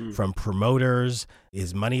companies, from promoters.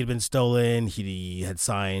 His money had been stolen. He had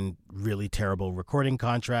signed really terrible recording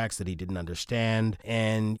contracts that he didn't understand.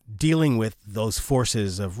 And dealing with those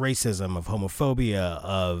forces of racism, of homophobia,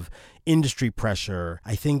 of industry pressure,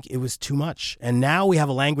 I think it was too much. And now we have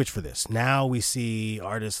a language for this. Now we see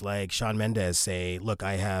artists like Shawn Mendes say, look,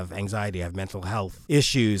 I have anxiety, I have mental health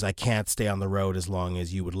issues. I can't stay on the road as long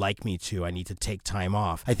as you would like me to. I need to take time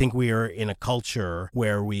off. I think we are in a culture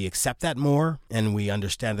where we accept that more, and we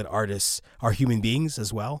understand that artists are human beings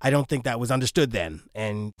as well. I don't think that was understood then.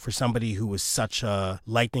 And for somebody who was such a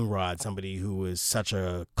lightning rod, somebody who was such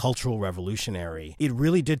a cultural revolutionary, it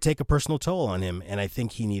really did take a personal toll on him. And I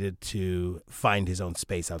think he needed to find his own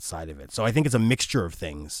space outside of it. So I think it's a mixture of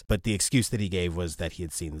things. But the excuse that he gave was that he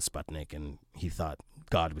had seen the Sputnik and he thought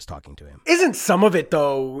God was talking to him. Isn't some of it,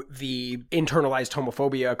 though, the internalized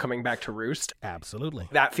homophobia coming back to roost? Absolutely.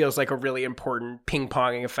 That feels like a really important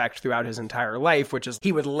ping-ponging effect throughout his entire life, which is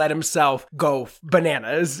he would let himself go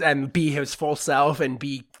bananas and be his full self and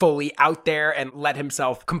be fully out there and let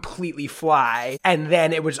himself completely fly. And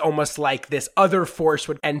then it was almost like this other force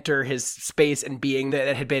would enter his space and being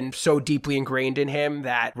that had been so deeply ingrained in him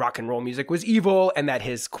that rock and roll music was evil and that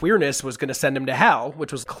his queerness was going to send him to hell,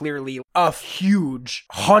 which was clearly a huge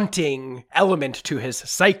haunting element to his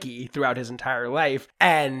psyche throughout his entire life.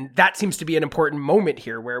 And that seems to be an important moment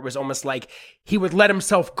here where it was almost like he would let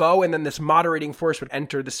himself go and then this moderating force would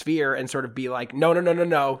enter the sphere and sort of be like, no,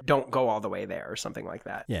 don't go all the way there or something like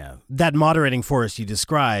that. Yeah. That moderating force you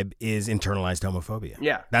describe is internalized homophobia.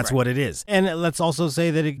 Yeah. That's what it is. And let's also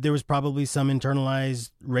say that there was probably some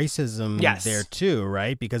internalized racism there too,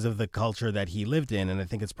 right? Because of the culture that he lived in. And I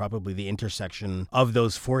think it's probably the intersection of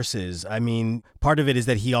those forces. I mean, part of it is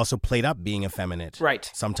that he also played up being effeminate. Right.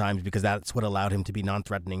 Sometimes because that's what allowed him to be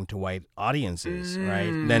non-threatening to white audiences,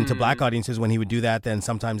 right? Then to black audiences, when he would do that, then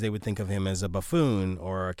sometimes they would think of him as a buffoon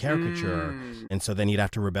or a caricature. And so then he'd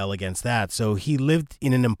have to rebel against that. So he lived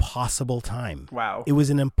in an impossible time. Wow. It was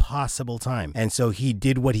an impossible time. And so he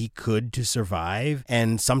did what he could to survive.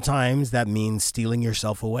 And sometimes that means stealing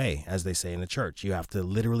yourself away, as they say in the church. You have to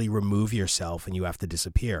literally remove yourself and you have to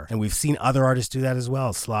disappear. And we've seen other artists do that as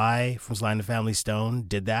well. Sly from Sly and the Family Stone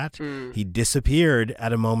did that. He disappeared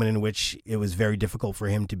at a moment in which it was very difficult for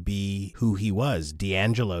him to be who he was.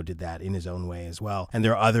 D'Angelo did that in his own way as well. And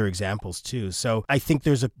there are other examples too. So I think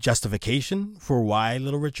there's a justification for why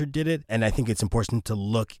Little Richard did it. And I think it's important to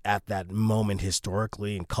look at that moment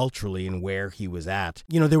historically and culturally and where he was at.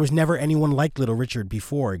 You know, there was never anyone like Little Richard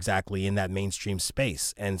before exactly in that mainstream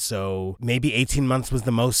space. And so maybe 18 months was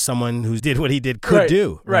the most someone who did what he did could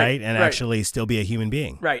do, right? And actually still be a human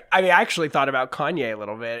being. Right. I mean, I actually thought about Kanye a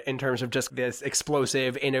little bit in terms of just this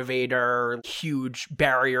explosive innovator, huge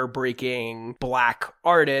barrier breaking black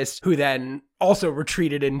artist who then also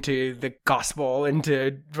retreated into the gospel,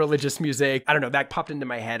 into religious music. I don't know, that popped into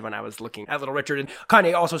my head when I was looking at Little Richard. And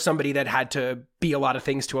Kanye also somebody that had to be a lot of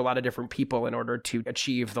things to a lot of different people in order to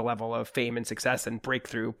achieve the level of fame and success and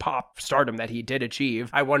breakthrough pop stardom that he did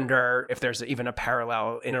achieve. I wonder if there's even a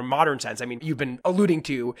parallel in a modern sense. I mean, you've been alluding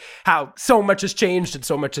to how so much has changed and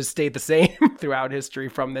so much has stayed the same throughout history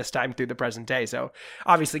from this time through the present day. So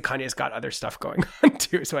obviously Kanye's got other stuff going on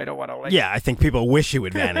too, so I don't want to Yeah, I think people wish he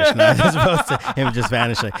would vanish, not as opposed to him just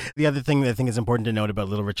vanishing. The other thing that I think is important to note about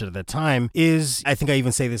Little Richard at that time is, I think I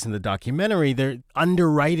even say this in the documentary, they're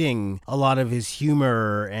underwriting a lot of his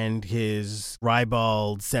humor and his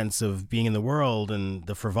ribald sense of being in the world and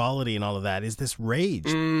the frivolity and all of that is this rage.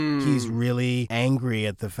 He's really angry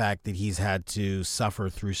at the fact that he's had to suffer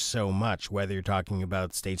through so much, whether you're talking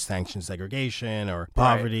about state-sanctioned segregation or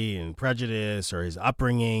poverty and prejudice or his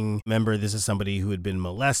upbringing. Remember, this is somebody who had been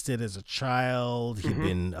molested as a child. He'd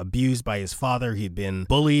been abused by his father. He'd been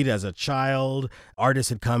bullied as a child. Artists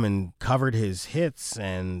had come and covered his hits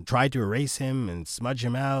and tried to erase him and smudge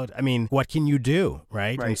him out. I mean, what can you do,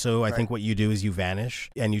 right? And so I think what you do is you vanish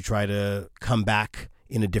and you try to come back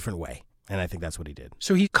in a different way. And I think that's what he did.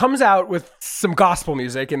 So he comes out with some gospel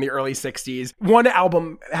music in the early 60s. One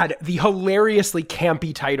album had the hilariously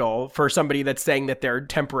campy title for somebody that's saying that they're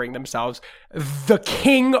tempering themselves, The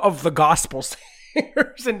King of the Gospel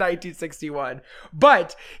singers in 1961.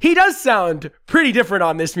 But he does sound pretty different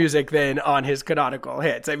on this music than on his canonical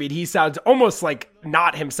hits. I mean, he sounds almost like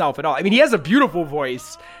not himself at all. I mean, he has a beautiful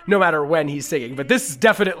voice no matter when he's singing, but this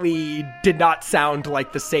definitely did not sound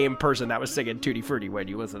like the same person that was singing Tutti Frutti when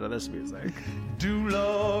you listen to this music. Do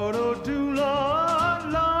Lord, oh do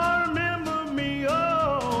Lord, Lord remember me,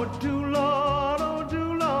 oh do Lord, oh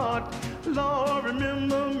do Lord, Lord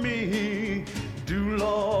remember me. Do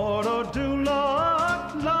Lord, oh do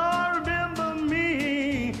Lord, Lord remember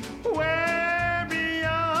me, way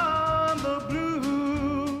beyond the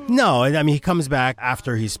blue. No, I mean, he comes back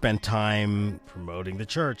after he spent time promoting the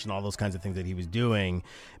church and all those kinds of things that he was doing,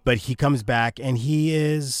 but he comes back and he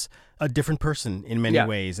is a different person in many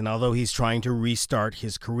ways. And although he's trying to restart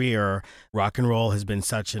his career, rock and roll has been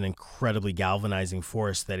such an incredibly galvanizing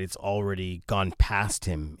force that it's already gone past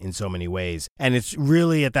him in so many ways. And it's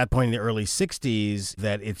really at that point in the early 60s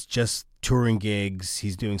that it's just touring gigs.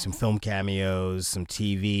 He's doing some film cameos, some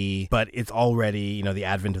TV, but it's already, you know, the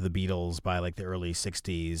advent of the Beatles by like the early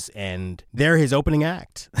 60s. And they're his opening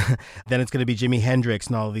act. Then it's going to be Jimi Hendrix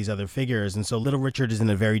and all of these other figures. And so Little Richard is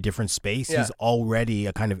in a very different space. Yeah. He's already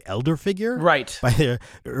a kind of elder figure. Right. By the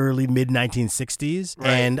early mid-1960s. Right.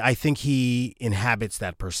 And I think he inhabits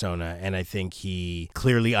that persona. And I think he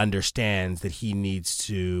clearly understands that he needs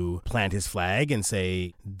to plant his flag and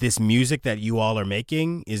say, this music that you all are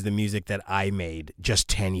making is the music that I made just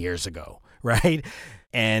 10 years ago, right?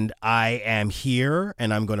 And I am here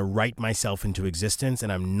and I'm going to write myself into existence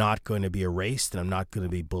and I'm not going to be erased and I'm not going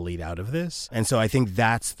to be bullied out of this. And so I think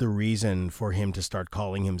that's the reason for him to start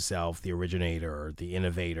calling himself the originator, the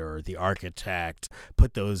innovator, the architect,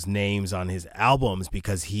 put those names on his albums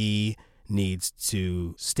because he needs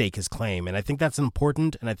to stake his claim. And I think that's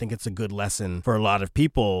important, and I think it's a good lesson for a lot of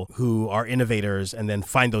people who are innovators and then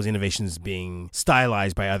find those innovations being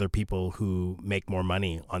stylized by other people who make more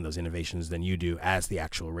money on those innovations than you do as the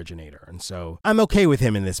actual originator. And so I'm okay with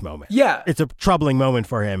him in this moment. Yeah. It's a troubling moment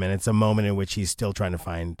for him, and it's a moment in which he's still trying to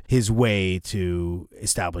find his way to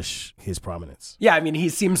establish his prominence. Yeah, I mean, he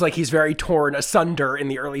seems like he's very torn asunder in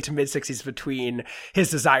the early to mid-60s between his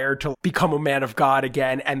desire to become a man of God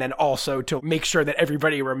again and then also to make sure that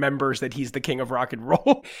everybody remembers that he's the king of rock and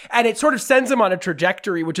roll. And it sort of sends him on a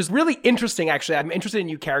trajectory, which is really interesting, actually. I'm interested in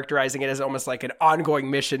you characterizing it as almost like an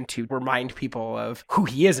ongoing mission to remind people of who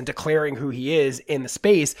he is and declaring who he is in the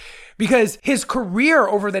space. Because his career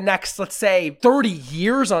over the next, let's say, 30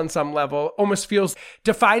 years on some level almost feels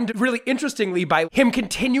defined really interestingly by him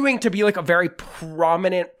continuing to be like a very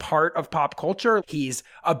prominent part of pop culture. He's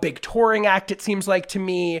a big touring act, it seems like to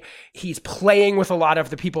me. He's playing with a lot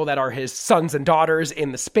of the people that are his sons and daughters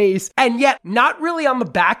in the space, and yet not really on the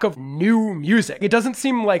back of new music. It doesn't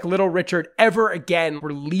seem like Little Richard ever again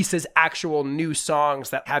releases actual new songs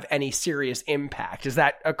that have any serious impact. Is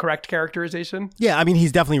that a correct characterization? Yeah, I mean,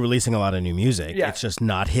 he's definitely releasing a lot of new music. Yeah. It's just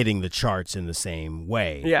not hitting the charts in the same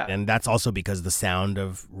way. Yeah. And that's also because the sound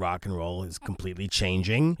of rock and roll is completely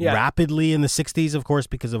changing rapidly in the 60s, of course,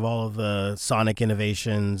 because of all of the sonic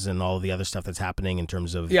innovations and all of the other stuff that's happening in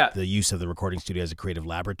terms of the use of the recording studio as a creative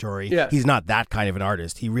laboratory. Yeah. He's not that kind of an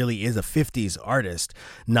artist. He really is a 50s artist,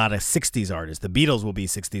 not a 60s artist. The Beatles will be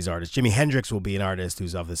 60s artists. Jimi Hendrix will be an artist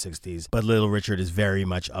who's of the 60s, but Little Richard is very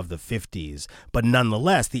much of the 50s. But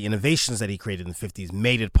nonetheless, the innovations that he created in the 50s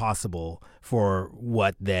made it possible for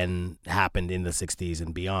what then happened in the 60s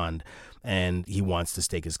and beyond. And he wants to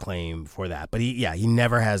stake his claim for that. But he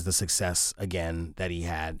never has the success again that he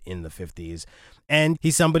had in the 50s. And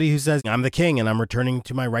he's somebody who says, I'm the king and I'm returning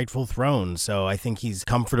to my rightful throne. So I think he's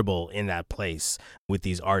comfortable in that place with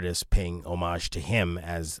these artists paying homage to him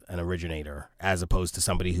as an originator, as opposed to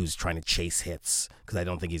somebody who's trying to chase hits, because I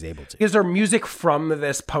don't think he's able to. Is there music from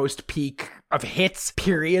this post-peak of hits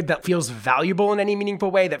period that feels valuable in any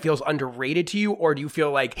meaningful way, that feels underrated to you? Or do you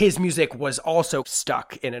feel like his music was also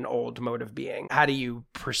stuck in an old mode of being? How do you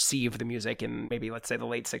perceive the music in maybe, let's say, the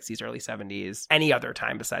late 60s, early 70s, any other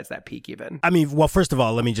time besides that peak even? I mean, well, first of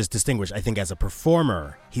all, let me just distinguish. I think as a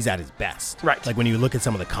performer, he's at his best. Right. Like when you look at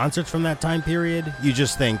some of the concerts from that time period, you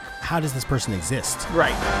just think, how does this person exist?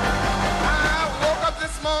 Right. I woke up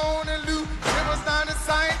this morning, Lou, it was not a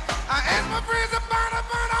sight. I asked my friends to burn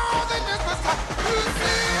all they just was tight. You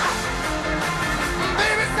see,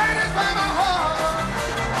 baby, satisfy my heart.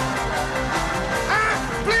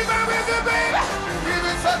 Please, my baby, baby, give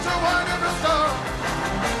me such a wonderful story.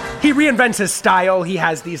 He he reinvents his style. He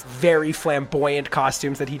has these very flamboyant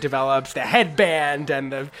costumes that he develops, the headband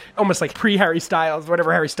and the almost like pre-Harry Styles,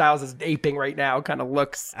 whatever Harry Styles is aping right now kind of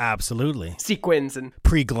looks. Absolutely. Sequins and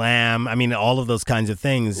pre-glam. I mean, all of those kinds of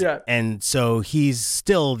things. Yeah. And so he's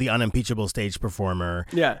still the unimpeachable stage performer.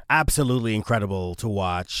 Yeah. Absolutely incredible to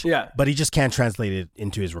watch. Yeah. But he just can't translate it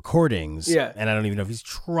into his recordings. Yeah. And I don't even know if he's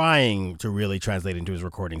trying to really translate it into his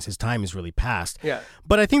recordings. His time is really past. Yeah.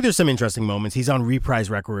 But I think there's some interesting moments. He's on Reprise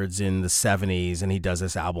Records in the 70s, and he does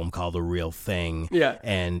this album called The Real Thing. Yeah.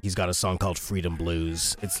 And he's got a song called Freedom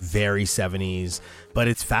Blues. It's very 70s, but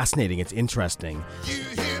it's fascinating. It's interesting. You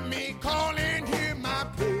hear me calling, hear my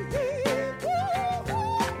plea.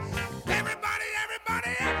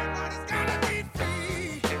 Everybody's gotta be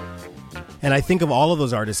free. And I think of all of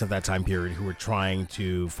those artists of that time period who were trying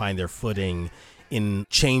to find their footing in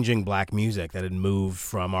changing black music that had moved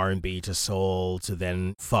from R&B to soul to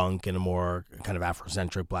then funk and a more kind of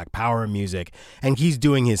Afrocentric black power music. And he's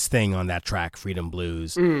doing his thing on that track, Freedom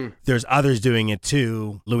Blues. There's others doing it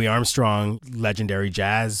too. Louis Armstrong, legendary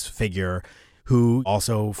jazz figure, who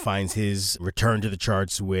also finds his return to the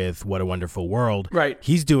charts with What a Wonderful World. Right.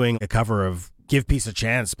 He's doing a cover of Give Peace a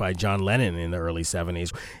Chance by John Lennon in the early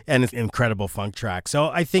 70s, and it's an incredible funk track. So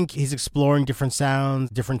I think he's exploring different sounds,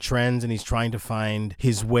 different trends, and he's trying to find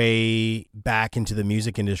his way back into the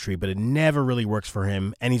music industry, but it never really works for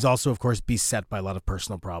him. And he's also, of course, beset by a lot of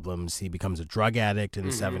personal problems. He becomes a drug addict in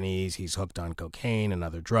the 70s. He's hooked on cocaine and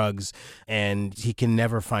other drugs, and he can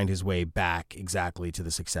never find his way back exactly to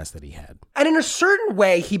the success that he had. And in a certain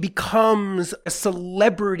way, he becomes a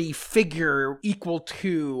celebrity figure equal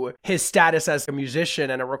to his status as a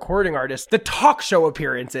musician and a recording artist. The talk show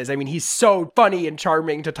appearances, I mean, he's so funny and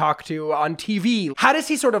charming to talk to on TV. How does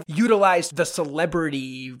he sort of utilize the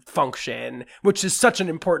celebrity function, which is such an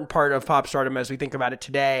important part of pop stardom as we think about it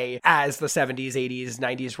today, as the 70s, 80s,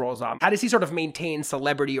 90s rolls on? How does he sort of maintain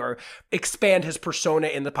celebrity or expand his persona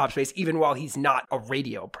in the pop space even while he's not a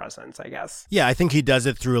radio presence, I guess? Yeah, I think he does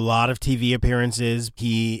it through a lot of TV appearances.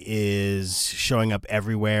 He is showing up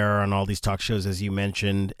everywhere on all these talk shows, as you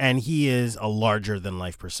mentioned, and he is a larger than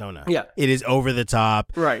life persona. Yeah. It is over the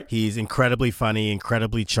top. Right. He's incredibly funny,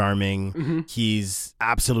 incredibly charming. He's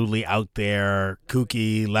absolutely out there,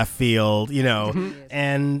 kooky, left field, you know,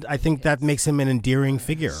 and I think that makes him an endearing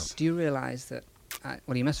figure. Do you realize that,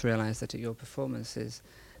 well, you must realize that at your performances,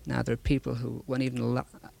 now there are people who weren't even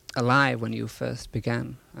alive when you first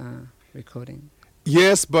began recording?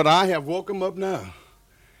 Yes, but I have woke them up now.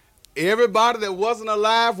 Everybody that wasn't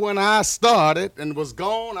alive when I started and was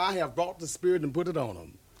gone, I have brought the spirit and put it on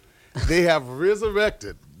them. They have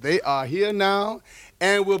resurrected. They are here now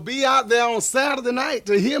and will be out there on Saturday night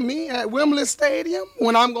to hear me at Wembley Stadium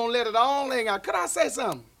when I'm going to let it all hang out. Could I say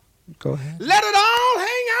something? Go ahead. Let it all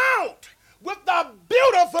hang out with the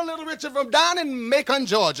beautiful Little Richard from down in Macon,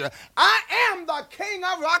 Georgia. I am the king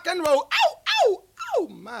of rock and roll. Ow, ow, ow.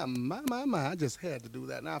 My. I just had to do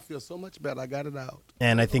that. Now I feel so much better. I got it out.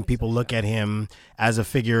 And I think people look at him as a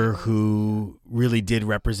figure who really did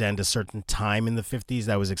represent a certain time in the 50s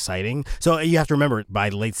that was exciting. So you have to remember, by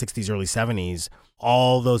the late 60s, early 70s,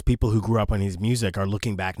 all those people who grew up on his music are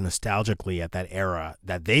looking back nostalgically at that era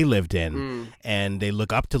that they lived in, and they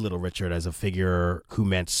look up to Little Richard as a figure who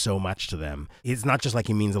meant so much to them. It's not just like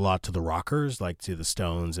he means a lot to the rockers, like to the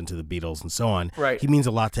Stones and to the Beatles and so on. Right. He means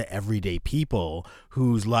a lot to everyday people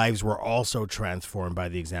whose lives were also transformed by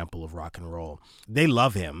the example of rock and roll. They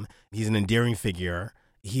love him. He's an endearing figure.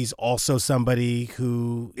 He's also somebody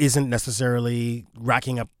who isn't necessarily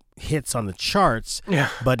racking up hits on the charts,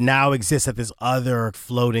 but now exists at this other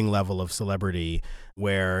floating level of celebrity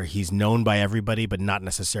where he's known by everybody, but not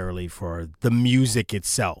necessarily for the music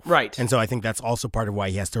itself. Right. And so I think that's also part of why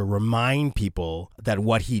he has to remind people that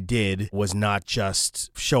what he did was not just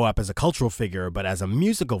show up as a cultural figure, but as a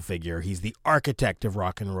musical figure. He's the architect of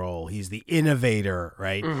rock and roll. He's the innovator,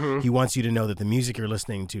 right? He wants you to know that the music you're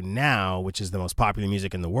listening to now, which is the most popular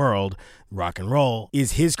music in the world, rock and roll,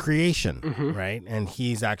 is his creation, right? And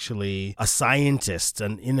he's actually a scientist,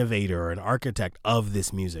 an innovator, an architect of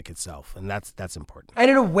this music itself. And that's important.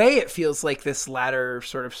 And in a way, it feels like this latter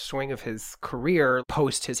sort of swing of his career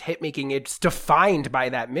post his hit making, it's defined by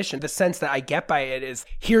that mission. The sense that I get by it is,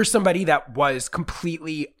 here's somebody that was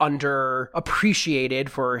completely underappreciated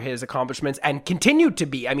for his accomplishments and continued to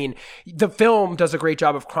be. I mean, the film does a great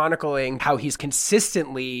job of chronicling how he's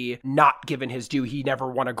consistently not given his due. He never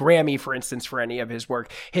won a Grammy, for instance, for any of his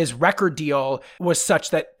work. His record deal was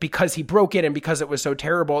such that because he broke it and because it was so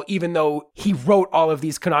terrible, even though he wrote all of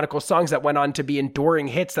these canonical songs that went on to be enduring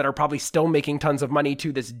hits that are probably still making tons of money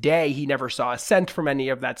to this day. He never saw a cent from any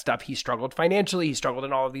of that stuff. He struggled financially. He struggled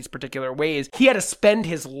in all of these particular ways. He had to spend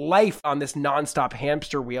his life on this nonstop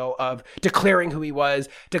hamster wheel of declaring who he was,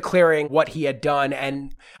 declaring what he had done.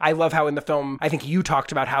 And I love how in the film, I think you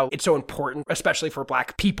talked about how it's so important, especially for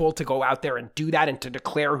Black people, to go out there and do that and to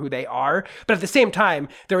declare who they are. But at the same time,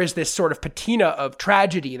 there is this sort of patina of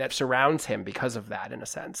tragedy that surrounds him because of that, in a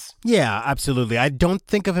sense. Yeah, absolutely. I don't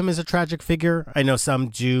think of him as a tragic figure. I know some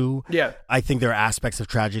do. Yeah. I think there are aspects of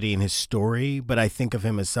tragedy in his story, but I think of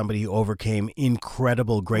him as somebody who overcame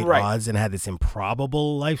incredible great odds and had this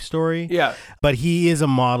improbable life story. Yeah. But he is a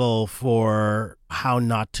model for how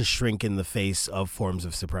not to shrink in the face of forms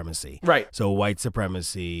of supremacy. Right. So white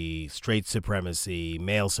supremacy, straight supremacy,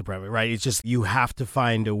 male supremacy, right? It's just you have to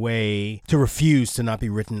find a way to refuse to not be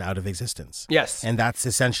written out of existence. Yes. And that's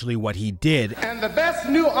essentially what he did. And the best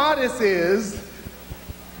new artist is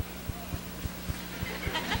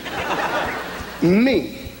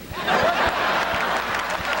me.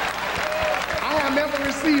 I have never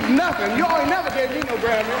received nothing. You all never gave me no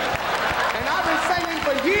Grammy. And I've been singing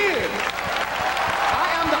for years. I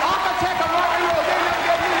am the architect of rock and roll. They never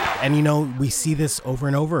gave me. And, you know, we see this over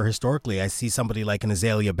and over historically. I see somebody like an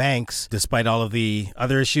Azalea Banks, despite all of the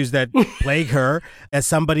other issues that plague her, as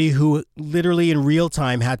somebody who literally in real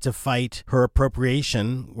time had to fight her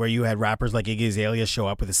appropriation, where you had rappers like Iggy Azalea show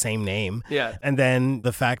up with the same name. Yeah. And then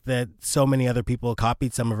the fact that so many other people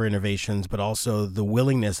copied some of her innovations, but also the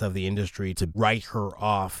willingness of the industry to write her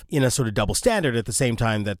off in a sort of double standard at the same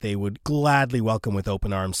time that they would gladly welcome with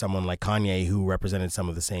open arms someone like Kanye, who represented some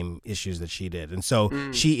of the same issues that she did. And so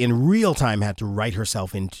she in real time had to write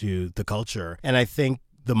herself into the culture. And I think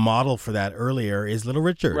the model for that earlier is Little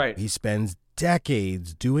Richard. Right. He spends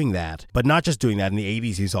decades doing that, but not just doing that. In the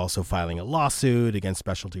 80s, he's also filing a lawsuit against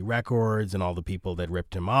Specialty Records and all the people that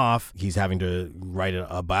ripped him off. He's having to write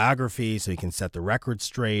a biography so he can set the record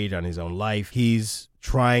straight on his own life. He's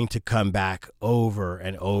trying to come back over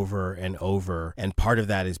and over and over. And part of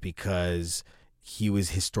that is because he was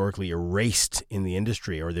historically erased in the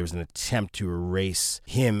industry, or there was an attempt to erase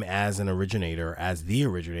him as an originator, as the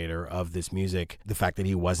originator of this music. The fact that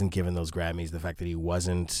he wasn't given those Grammys, the fact that he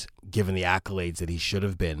wasn't given the accolades that he should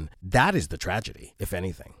have been, that is the tragedy, if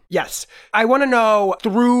anything. Yes. I want to know,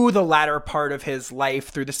 through the latter part of his life,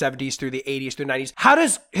 through the 70s, through the 80s, through the 90s, how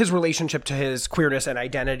does his relationship to his queerness and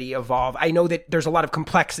identity evolve? I know that there's a lot of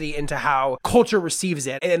complexity into how culture receives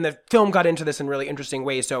it, and the film got into this in really interesting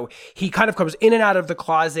ways. So he kind of comes in and out of the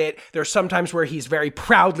closet. There's sometimes where he's very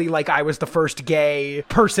proudly like, I was the first gay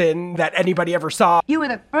person that anybody ever saw. You were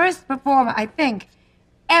the first performer, I think,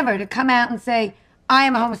 ever to come out and say, I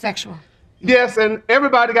am a homosexual. Yes, and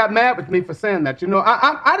everybody got mad with me for saying that. You know,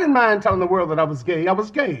 I didn't mind telling the world that I was gay. I was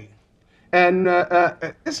gay. And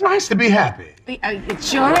it's nice to be happy. It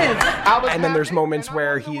sure is. And then there's moments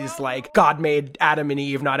where he's like, God made Adam and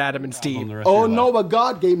Eve, not Adam and Steve. Oh, no, but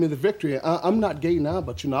God gave me the victory. I'm not gay now,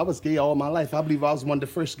 but, you know, I was gay all my life. I believe I was one of the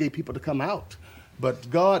first gay people to come out. But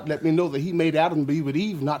God let me know that he made Adam be with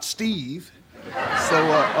Eve, not Steve. So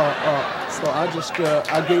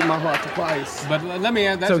I gave my heart to Christ. But let me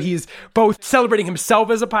add that. So he's both celebrating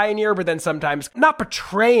himself as a pioneer, but then sometimes not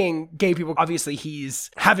betraying gay people. Obviously,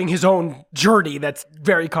 he's having his own journey that's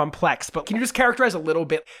very complex. But can you just characterize a little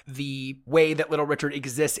bit the way that Little Richard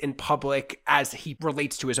exists in public as he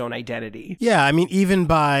relates to his own identity? Yeah, I mean, even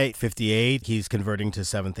by 58, he's converting to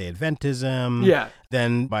Seventh-day Adventism. Yeah.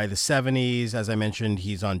 Then by the 70s, as I mentioned,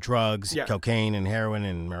 he's on drugs, Yeah. cocaine and heroin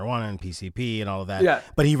and marijuana and PCP and all of that. Yeah.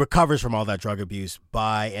 But he recovers from all that drug abuse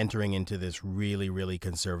by entering into this really, really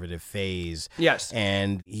conservative phase. Yes.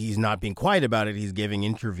 And he's not being quiet about it. He's giving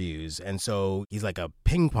interviews. And so he's like a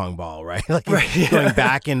ping pong ball, right? Like he's going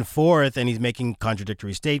back and forth, and he's making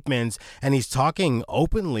contradictory statements, and he's talking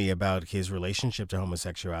openly about his relationship to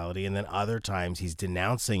homosexuality. And then other times he's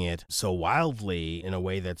denouncing it so wildly in a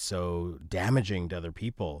way that's so damaging to other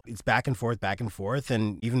people. It's back and forth.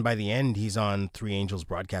 And even by the end, he's on Three Angels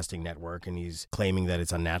Broadcasting Network, and he's claiming that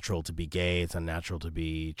it's unnatural to be gay. It's unnatural to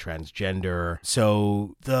be transgender.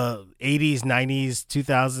 So the 80s, 90s,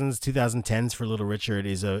 2000s, 2010s for Little Richard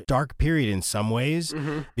is a dark period in some ways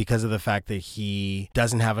because of the fact that he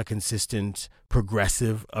doesn't have a consistent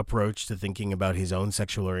progressive approach to thinking about his own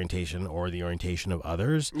sexual orientation or the orientation of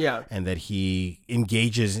others. Yeah. And that he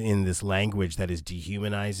engages in this language that is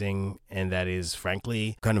dehumanizing and that is,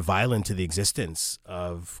 frankly, kind of violent to the existence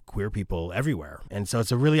of queer people everywhere. And so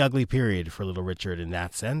it's a really ugly period for Little Richard in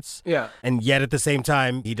that sense. Yeah. And yet at the same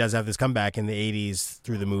time, he does have this comeback in the 80s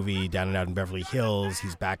through the movie Down and Out in Beverly Hills.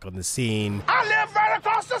 He's back on the scene. I live right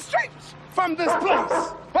across the street from this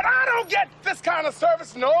place, but I don't get this kind of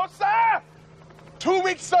service, no, sir. 2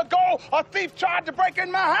 weeks ago, a thief tried to break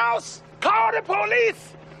in my house. Call the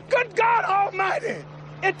police. Good God Almighty.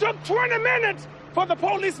 It took 20 minutes for the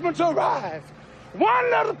policeman to arrive.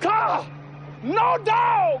 One little car, no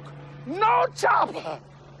dog, no chopper.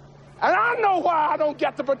 And I know why I don't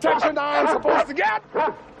get the protection I'm supposed to get.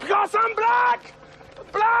 Because I'm black.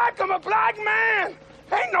 I'm a black man.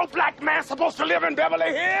 Ain't no black man supposed to live in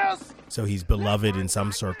Beverly Hills. So he's beloved in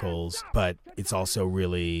some circles, but it's also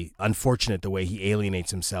really unfortunate the way he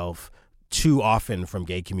alienates himself too often from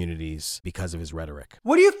gay communities because of his rhetoric.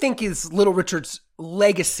 What do you think is Little Richard's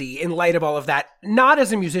legacy in light of all of that? Not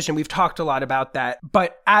as a musician, we've talked a lot about that,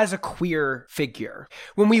 but as a queer figure.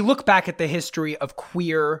 When we look back at the history of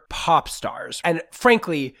queer pop stars, and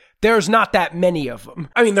frankly, there's not that many of them.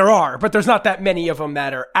 I mean, there are, but there's not that many of them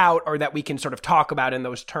that are out or that we can sort of talk about in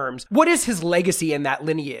those terms. What is his legacy in that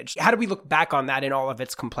lineage? How do we look back on that in all of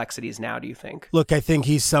its complexities now, do you think? Look, I think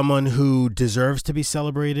he's someone who deserves to be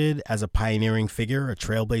celebrated as a pioneering figure, a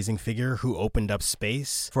trailblazing figure who opened up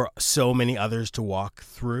space for so many others to walk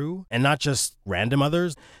through, and not just random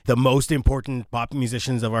others. The most important pop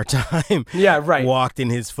musicians of our time walked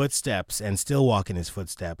in his footsteps and still walk in his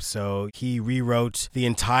footsteps. So he rewrote the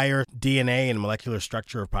entire DNA and molecular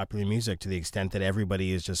structure of popular music to the extent that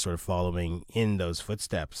everybody is just sort of following in those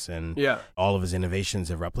footsteps. And all of his innovations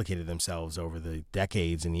have replicated themselves over the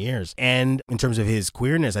decades and years. And in terms of his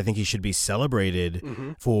queerness, I think he should be celebrated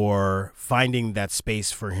for finding that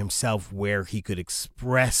space for himself where he could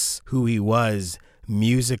express who he was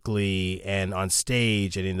musically and on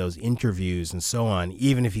stage and in those interviews and so on.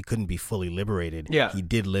 Even if he couldn't be fully liberated, he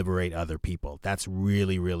did liberate other people. That's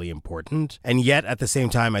really, really important. And yet at the same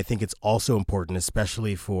time, I think it's also important,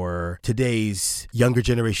 especially for today's younger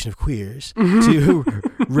generation of queers, to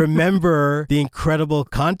remember the incredible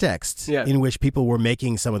context in which people were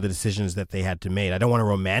making some of the decisions that they had to make. I don't want to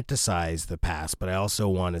romanticize the past, but I also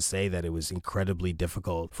want to say that it was incredibly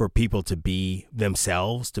difficult for people to be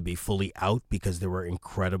themselves, to be fully out, because there were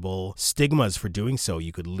incredible stigmas for doing so.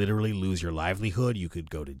 You could literally lose your livelihood. You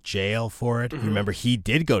could go to jail for it. Remember, he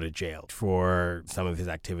did go to jail for some of his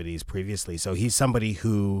activities previously. So he's somebody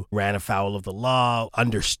who ran afoul of the law,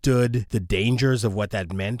 understood the dangers of what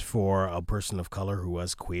that meant for a person of color who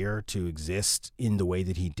was queer to exist in the way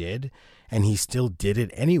that he did. And he still did it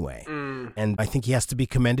anyway. And I think he has to be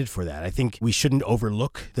commended for that. I think we shouldn't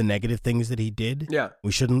overlook the negative things that he did.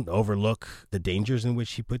 We shouldn't overlook the dangers in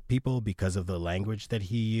which he put people because of the language that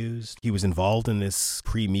he used. He was involved in this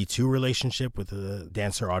pre-Me Too relationship with the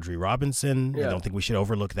dancer Audrey Robinson. I don't think we should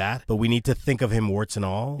overlook that. But we need to think of him warts and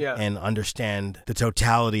all and understand the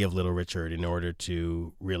totality of Little Richard in order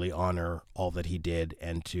to really honor all that he did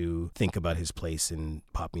and to think about his place in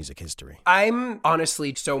pop music history. I'm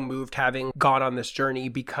honestly so moved having gone on this journey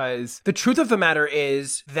because the truth of the matter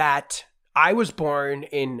is that I was born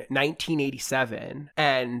in 1987,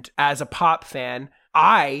 and as a pop fan,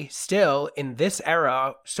 I still, in this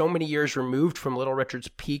era, so many years removed from Little Richard's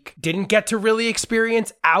peak, didn't get to really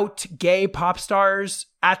experience out gay pop stars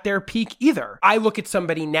at their peak either. I look at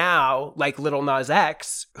somebody now like Lil Nas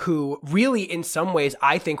X, who really in some ways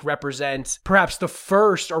I think represents perhaps the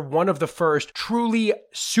first or one of the first truly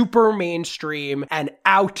super mainstream and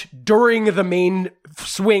out during the main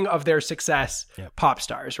swing of their success pop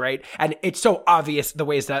stars, right? And it's so obvious the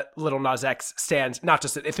ways that Lil Nas X stands, not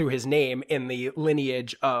just through his name, in the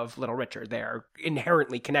lineage of Little Richard. They are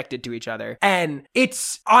inherently connected to each other. And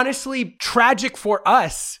it's honestly tragic for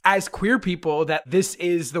us as queer people that this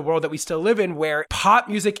is the world that we still live in, where pop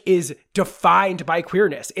music is defined by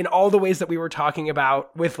queerness in all the ways that we were talking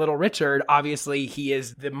about with Little Richard. Obviously, he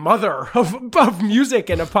is the mother of music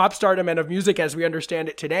and of pop stardom and of music as we understand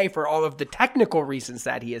it today for all of the technical reasons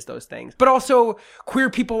that he is those things. But also, queer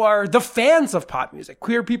people are the fans of pop music.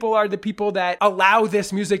 Queer people are the people that allow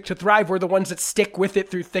this music to thrive. We're the ones that stick with it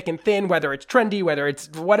through thick and thin, whether it's trendy, whether it's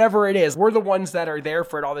whatever it is. We're the ones that are there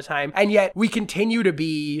for it all the time. And yet we continue to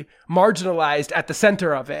be marginalized at the center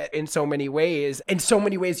of it in so many ways. In so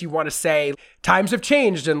many ways, you want to say times have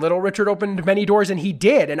changed and Little Richard opened many doors, and he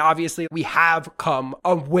did. And obviously we have come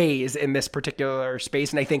a ways in this particular space.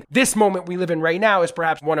 And I think this moment we live in right now is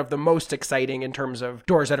perhaps one of the most exciting in terms of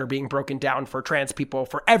doors that are being broken down for trans people,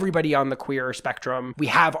 for everybody on the queer spectrum. We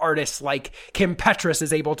have artists like Kim Petras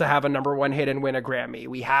is able to have a #1 hit and win a Grammy.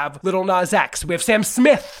 We have Lil Nas X. We have Sam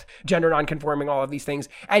Smith, gender nonconforming, all of these things.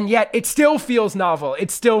 And yet it still feels novel. It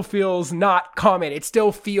still feels not common. It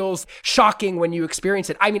still feels shocking when you experience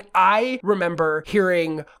it. I mean, I remember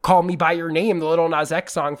hearing Call Me By Your Name, the Lil Nas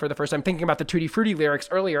X song, for the first time, thinking about the Tutti Frutti lyrics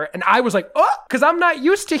earlier, and I was like, oh, because I'm not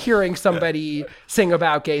used to hearing somebody sing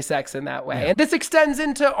about gay sex in that way. And this extends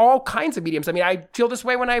into all kinds of mediums. I mean, I feel this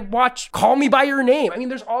way when I watch Call Me By Your Name. I mean,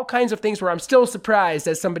 there's all kinds of things where I'm still surprised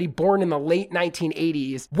as somebody born in the late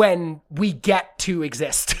 1980s when we get to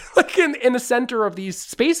exist like in the center of these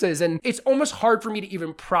spaces. And it's almost hard for me to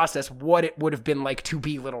even process what it would have been like to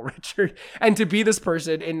be Little Richard and to be this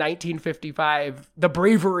person in 1955, the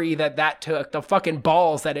bravery that took, the fucking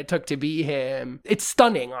balls that it took to be him. It's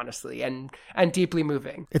stunning, honestly, and deeply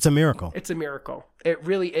moving. It's a miracle. It's a miracle. It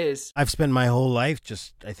really is. I've spent my whole life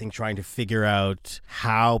just, I think, trying to figure out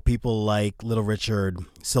how people like Little Richard,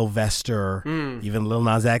 Sylvester, even Lil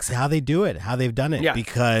Nas X, how they do it, how they've done it. Yeah.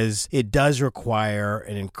 Because it does require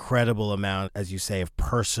an incredible amount, as you say, of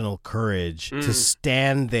personal courage to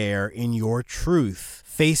stand there in your truth,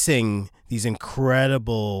 facing these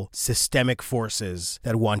incredible systemic forces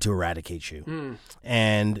that want to eradicate you.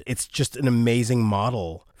 And it's just an amazing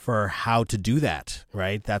model for how to do that,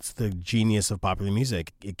 right? That's the genius of popular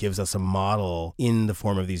music. It gives us a model in the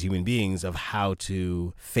form of these human beings of how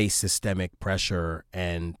to face systemic pressure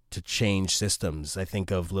and to change systems. I think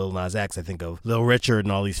of Lil Nas X, I think of Little Richard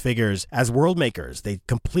and all these figures as world makers. They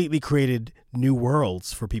completely created new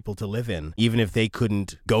worlds for people to live in, even if they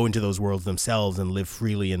couldn't go into those worlds themselves and live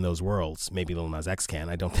freely in those worlds. Maybe Lil Nas X can.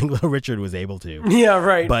 I don't think Little Richard was able to. Yeah,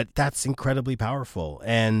 right. But that's incredibly powerful.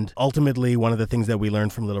 And ultimately, one of the things that we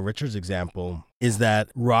learned from Little Richard's example is that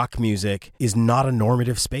rock music is not a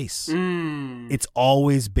normative space. It's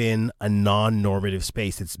always been a non-normative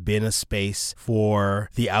space. It's been a space for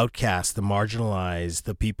the outcast, the marginalized,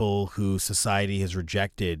 the people who society has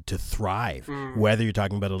rejected to thrive. Whether you're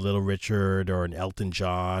talking about a Little Richard or an Elton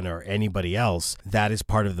John or anybody else, that is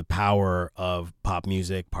part of the power of pop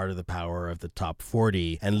music, part of the power of the top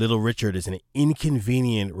 40. And Little Richard is an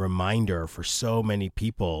inconvenient reminder for so many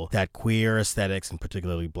people that queer aesthetics, and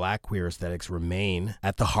particularly Black queer aesthetics, remain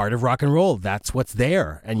at the heart of rock and roll. That's what's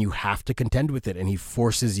there, and you have to contend with it, and he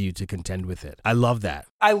forces you to contend with it. I love that.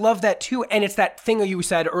 I love that too. And it's that thing you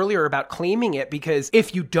said earlier about claiming it, because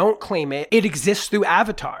if you don't claim it, it exists through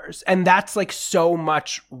avatars. And that's like so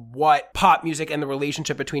much what pop music and the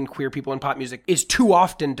relationship between queer people and pop music is too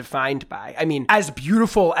often defined by. I mean, as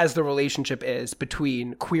beautiful as the relationship is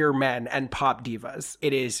between queer men and pop divas,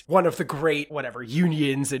 it is one of the great,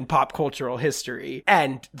 unions in pop cultural history.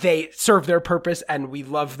 And they serve their purpose and we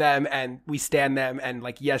love them and we stand them and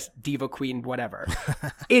like, yes, diva queen, whatever.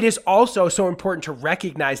 It is also so important to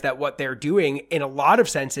recognize that what they're doing in a lot of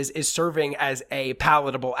senses is serving as a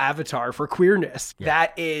palatable avatar for queerness. Yeah.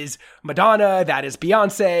 That is Madonna, that is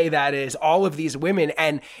Beyonce, that is all of these women.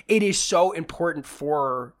 And it is so important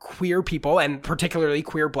for queer people and particularly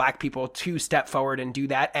queer Black people to step forward and do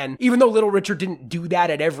that. And even though Little Richard didn't do that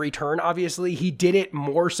at every turn, obviously, he did it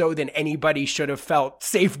more so than anybody should have felt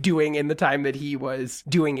safe doing in the time that he was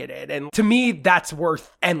doing it in. And to me, that's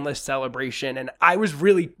worth endless celebration. And I was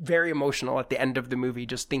really very emotional at the end of the movie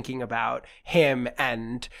just thinking about him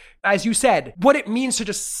and, as you said, what it means to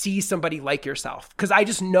just see somebody like yourself. Because I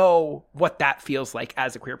just know what that feels like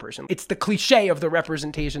as a queer person. It's the cliche of the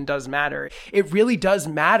representation does matter. It really does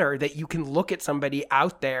matter that you can look at somebody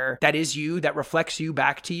out there that is you, that reflects you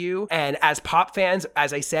back to you. And as pop fans,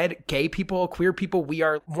 as I said, gay people, queer people, we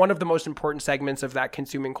are one of the most important segments of that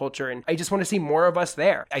consuming culture. And I just want to see more of us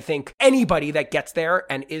there. I think anybody that gets there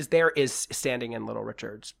and is there is standing in Little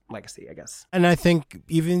Richard's legacy, I guess. And I think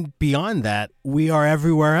even beyond that, we are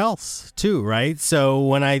everywhere else too, right? So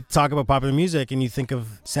when I talk about popular music and you think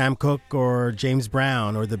of Sam Cooke or James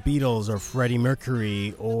Brown or the Beatles or Freddie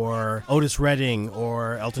Mercury or Otis Redding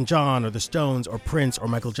or Elton John or the Stones or Prince or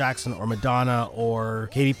Michael Jackson or Madonna or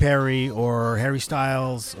Katy Perry or Harry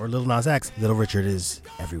Styles or Lil Nas X, Little Richard is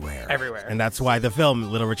everywhere. Everywhere. And that's why the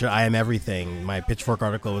film, Little Richard, I Am Everything, my Pitchfork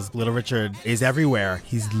article was Little Richard is everywhere.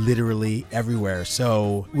 He's literally everywhere.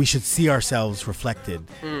 So we should see ourselves reflected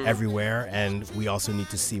everywhere, and we also need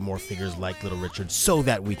to see more figures like Little Richard so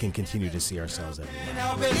that we can continue to see ourselves everywhere. Can't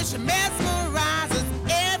help it, she mesmerizes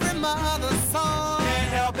every mother's son. Can't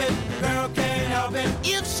help it, girl, can't help it.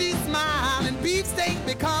 If she smile and beefsteak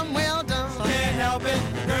become well done. Can't help it,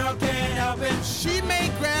 girl, can't help it. She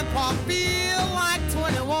make grandpa feel like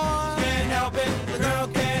 21. Can't help it, the girl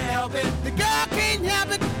can't help it. The girl can't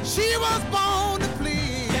help it, she was born to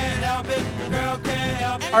please. Can't help it, the girl can't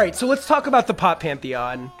help it. All right, so let's talk about the pop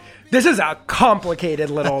pantheon. This is a complicated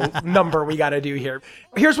little number we got to do here.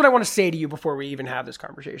 Here's what I want to say to you before we even have this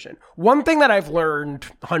conversation. One thing that I've learned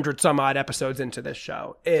 100 some odd episodes into this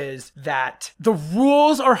show is that the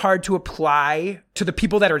rules are hard to apply to the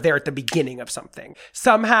people that are there at the beginning of something.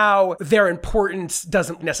 Somehow their importance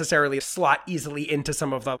doesn't necessarily slot easily into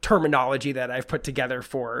some of the terminology that I've put together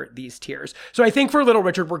for these tiers. So I think for Little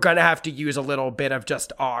Richard, we're going to have to use a little bit of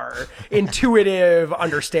just our intuitive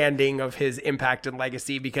understanding of his impact and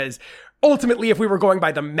legacy, because ultimately, if we were going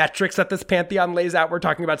by the metrics that this pantheon lays out, we're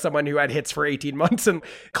talking about someone who had hits for 18 months, and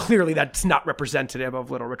clearly that's not representative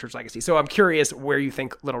of Little Richard's legacy. So I'm curious where you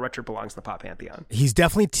think Little Richard belongs in the pop pantheon. He's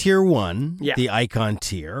definitely tier 1, the icon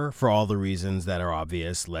tier, for all the reasons that are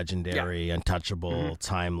obvious: legendary, untouchable,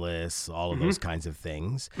 timeless, all of those kinds of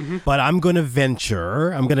things. But I'm going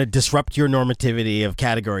to disrupt your normativity of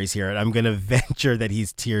categories here, and I'm going to venture that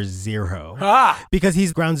he's tier 0 because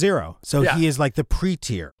he's ground zero. So he is like the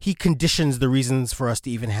pre-tier. He conditions the reasons for us to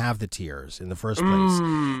even have the tiers in the first place.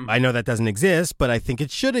 I know that doesn't exist, but I think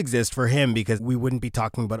it should exist for him, because we wouldn't be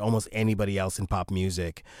talking about almost anybody else in pop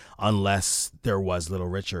music unless there was Little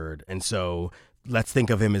Richard. And so let's think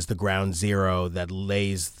of him as the ground zero that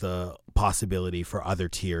lays the possibility for other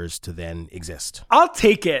tiers to then exist. I'll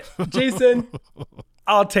take it, Jason.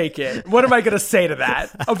 I'll take it. What am I going to say to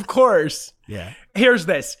that? Of course. Yeah. Here's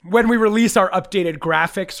this. When we release our updated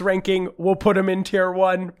graphics ranking, we'll put him in tier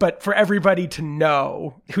 1. But for everybody to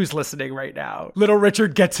know who's listening right now, Little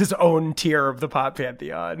Richard gets his own tier of the pop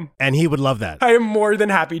pantheon. And he would love that. I am more than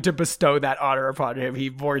happy to bestow that honor upon him. He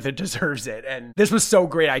more than deserves it. And this was so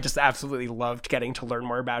great. I just absolutely loved getting to learn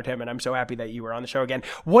more about him. And I'm so happy that you were on the show again.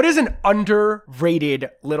 What is an underrated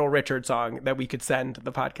Little Richard song that we could send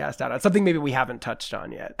the podcast out on? Something maybe we haven't touched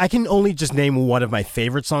on yet. I can only just name one of my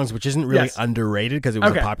favorite songs, which isn't really underrated because it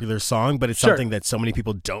was a popular song, but it's something that so many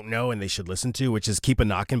people don't know and they should listen to, which is Keep a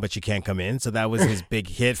Knockin' But You Can't Come In. So that was his big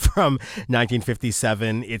hit from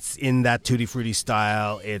 1957. It's in that Tutti Frutti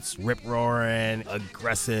style. It's rip-roaring,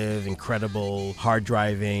 aggressive, incredible,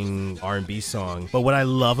 hard-driving R&B song. But what I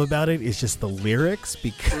love about it is just the lyrics,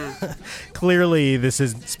 because clearly this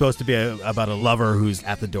is supposed to be about a lover who's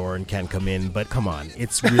at the door and can't come in, but come on,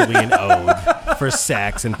 it's really an ode for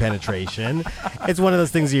sex and penetration. It's one of those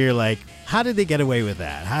things where you're like, how did they get away with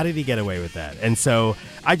that? How did he get away with that? And so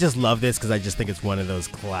I just love this because I just think it's one of those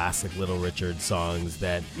classic Little Richard songs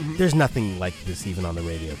that there's nothing like this even on the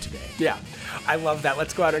radio today. Yeah, I love that.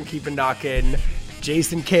 Let's go out and keep it knocking.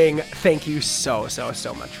 Jason King, thank you so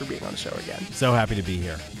much for being on the show again. So happy to be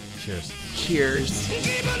here. Cheers. Cheers.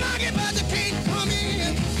 Keep a knocking, but you can't come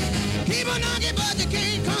in. Keep a knocking, but you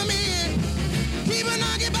can't come in. Keep a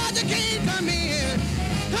knocking, but you can't come in.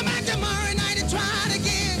 Come back tomorrow night and try it again.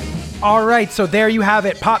 All right, so there you have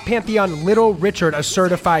it. Pop Pantheon Little Richard, a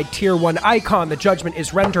certified Tier 1 icon. The judgment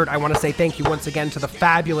is rendered. I want to say thank you once again to the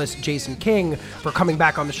fabulous Jason King for coming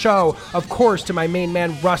back on the show. Of course, to my main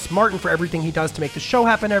man, Russ Martin, for everything he does to make the show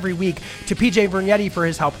happen every week. To PJ Vernietti for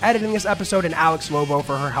his help editing this episode, and Alex Lobo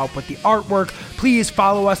for her help with the artwork. Please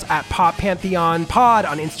follow us at Pop Pantheon Pod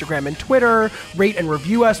on Instagram and Twitter. Rate and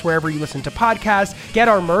review us wherever you listen to podcasts. Get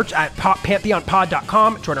our merch at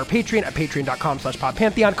poppantheonpod.com. Join our Patreon at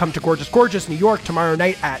patreon.com/poppantheon. Come to Gorgeous, New York tomorrow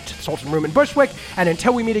night at Sultan Room in Bushwick. And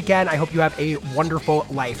until we meet again, I hope you have a wonderful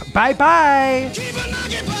life. Bye-bye.